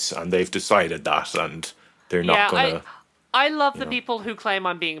 you're this and they've decided that and they're not gonna. I love the people who claim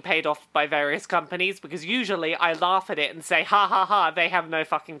I'm being paid off by various companies, because usually I laugh at it and say, ha ha ha, they have no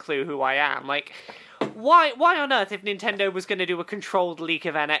fucking clue who I am. Like, why on earth, if Nintendo was going to do a controlled leak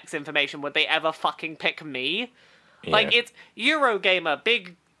of NX information, would they ever fucking pick me? Like, it's Eurogamer,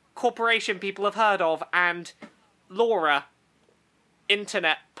 big corporation people have heard of, and Laura,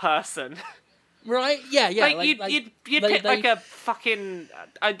 internet person. Right? Yeah. You'd pick like a fucking...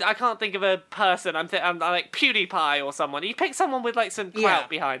 I can't think of a person. I'm like PewDiePie or someone. You pick someone with like some clout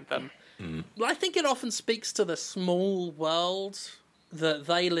behind them. I think it often speaks to the small world that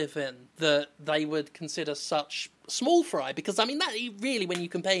they live in that they would consider such small fry, because I mean that really, when you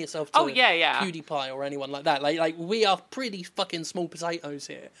compare yourself to PewDiePie or anyone like that, like we are pretty fucking small potatoes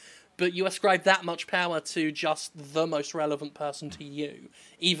here. But you ascribe that much power to just the most relevant person to you,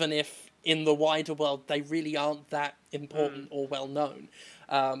 even if in the wider world they really aren't that important or well known.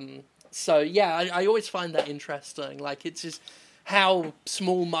 So yeah, I always find that interesting. Like, it's just how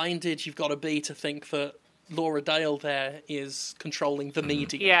small-minded you've got to be to think that Laura Dale there is controlling the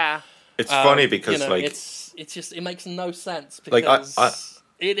media. Yeah. It's funny because, you know, like... it's just, it makes no sense, because Like,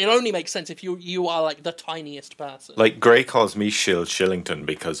 it only makes sense if you are, like, the tiniest person. Like, Gray calls me Shill Shillington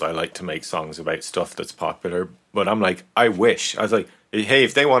because I like to make songs about stuff that's popular. But I'm like, I wish. I was like, hey,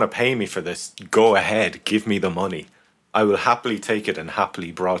 if they want to pay me for this, go ahead. Give me the money. I will happily take it and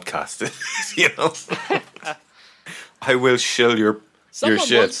happily broadcast it. You know? I will shill your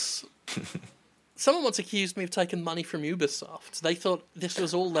shit. Someone once accused me of taking money from Ubisoft. They thought this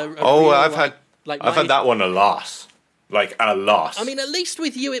was all their... I've had that one a lot. Like, a lot. I mean, at least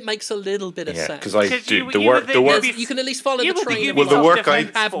with you, it makes a little bit of sense. because I do you the were work. the The work. Ubisoft- You can at least follow You the were the train. Well, the Ubisoft work I-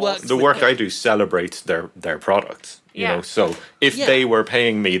 Defense have Force. worked The with work them. I do celebrates their product. You Yeah. know, so if Yeah. they were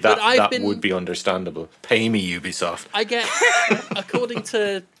paying me, But I've that been- would be understandable. Pay me, Ubisoft. I get, according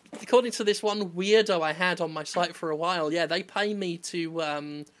to this one weirdo I had on my site for a while, yeah, they pay me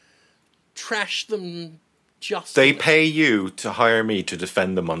to trash them just... They pay you to hire me to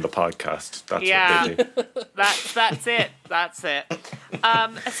defend them on the podcast. That's Yeah. what they do. That's it. That's it.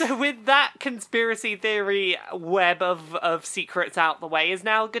 So with that conspiracy theory web of secrets out the way, is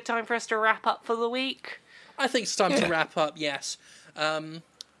now a good time for us to wrap up for the week? I think it's time to wrap up, yes.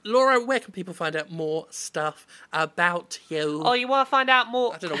 Laura, where can people find out more stuff about you? Oh, you want to find out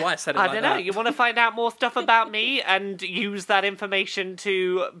more? I don't know why I said it I like don't know. that. You want to find out more stuff about me and use that information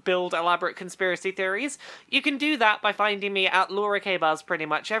to build elaborate conspiracy theories? You can do that by finding me at Laura K Buzz pretty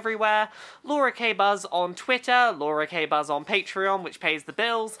much everywhere. Laura K Buzz on Twitter, Laura K Buzz on Patreon, which pays the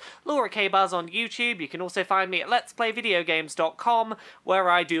bills, Laura K Buzz on YouTube. You can also find me at letsplayvideogames.com, where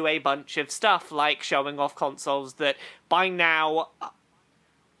I do a bunch of stuff like showing off consoles that by now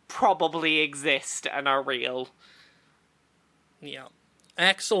probably exist and are real. Yeah.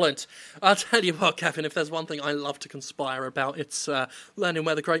 Excellent. I'll tell you what, Kevin, if there's one thing I love to conspire about, it's learning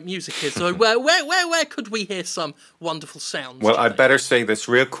where the great music is. So where could we hear some wonderful sounds? Well, do you I think? better say this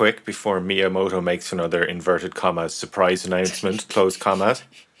real quick before Miyamoto makes another inverted commas surprise announcement, close commas.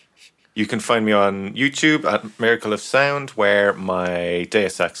 You can find me on YouTube at Miracle of Sound, where my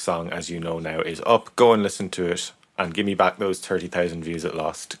Deus Ex song, as you know now, is up. Go and listen to it and give me back those 30,000 views it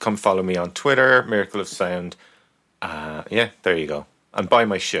lost. Come follow me on Twitter, Miracle of Sound. Yeah, there you go. And buy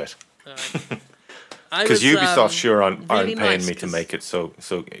my shit. Because Ubisoft sure aren't really paying nice me to 'cause- make it, so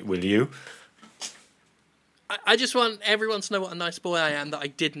will you? I just want everyone to know what a nice boy I am, that I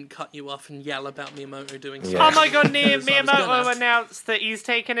didn't cut you off and yell about Miyamoto doing something. Yeah. Oh my god, Because I was Miyamoto gonna. announced that he's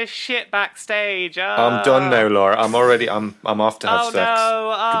taking a shit backstage. I'm done now, Laura. I'm off to have Oh sex.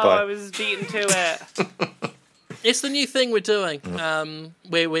 no, oh, Goodbye. I was beaten to it. It's the new thing we're doing.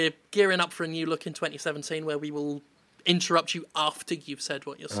 We're gearing up for a new look in 2017 where we will interrupt you after you've said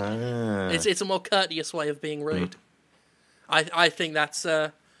what you're saying. It's a more courteous way of being rude. I think that's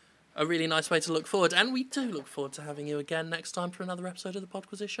a really nice way to look forward, and we do look forward to having you again next time for another episode of the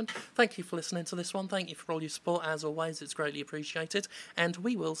Podquisition. Thank you for listening to this one. Thank you for all your support, as always. It's greatly appreciated, and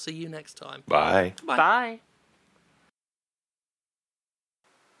we will see you next time. Bye. Bye.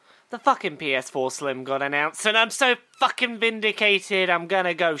 The fucking PS4 Slim got announced, and I'm so fucking vindicated, I'm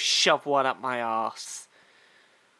gonna go shove one up my arse.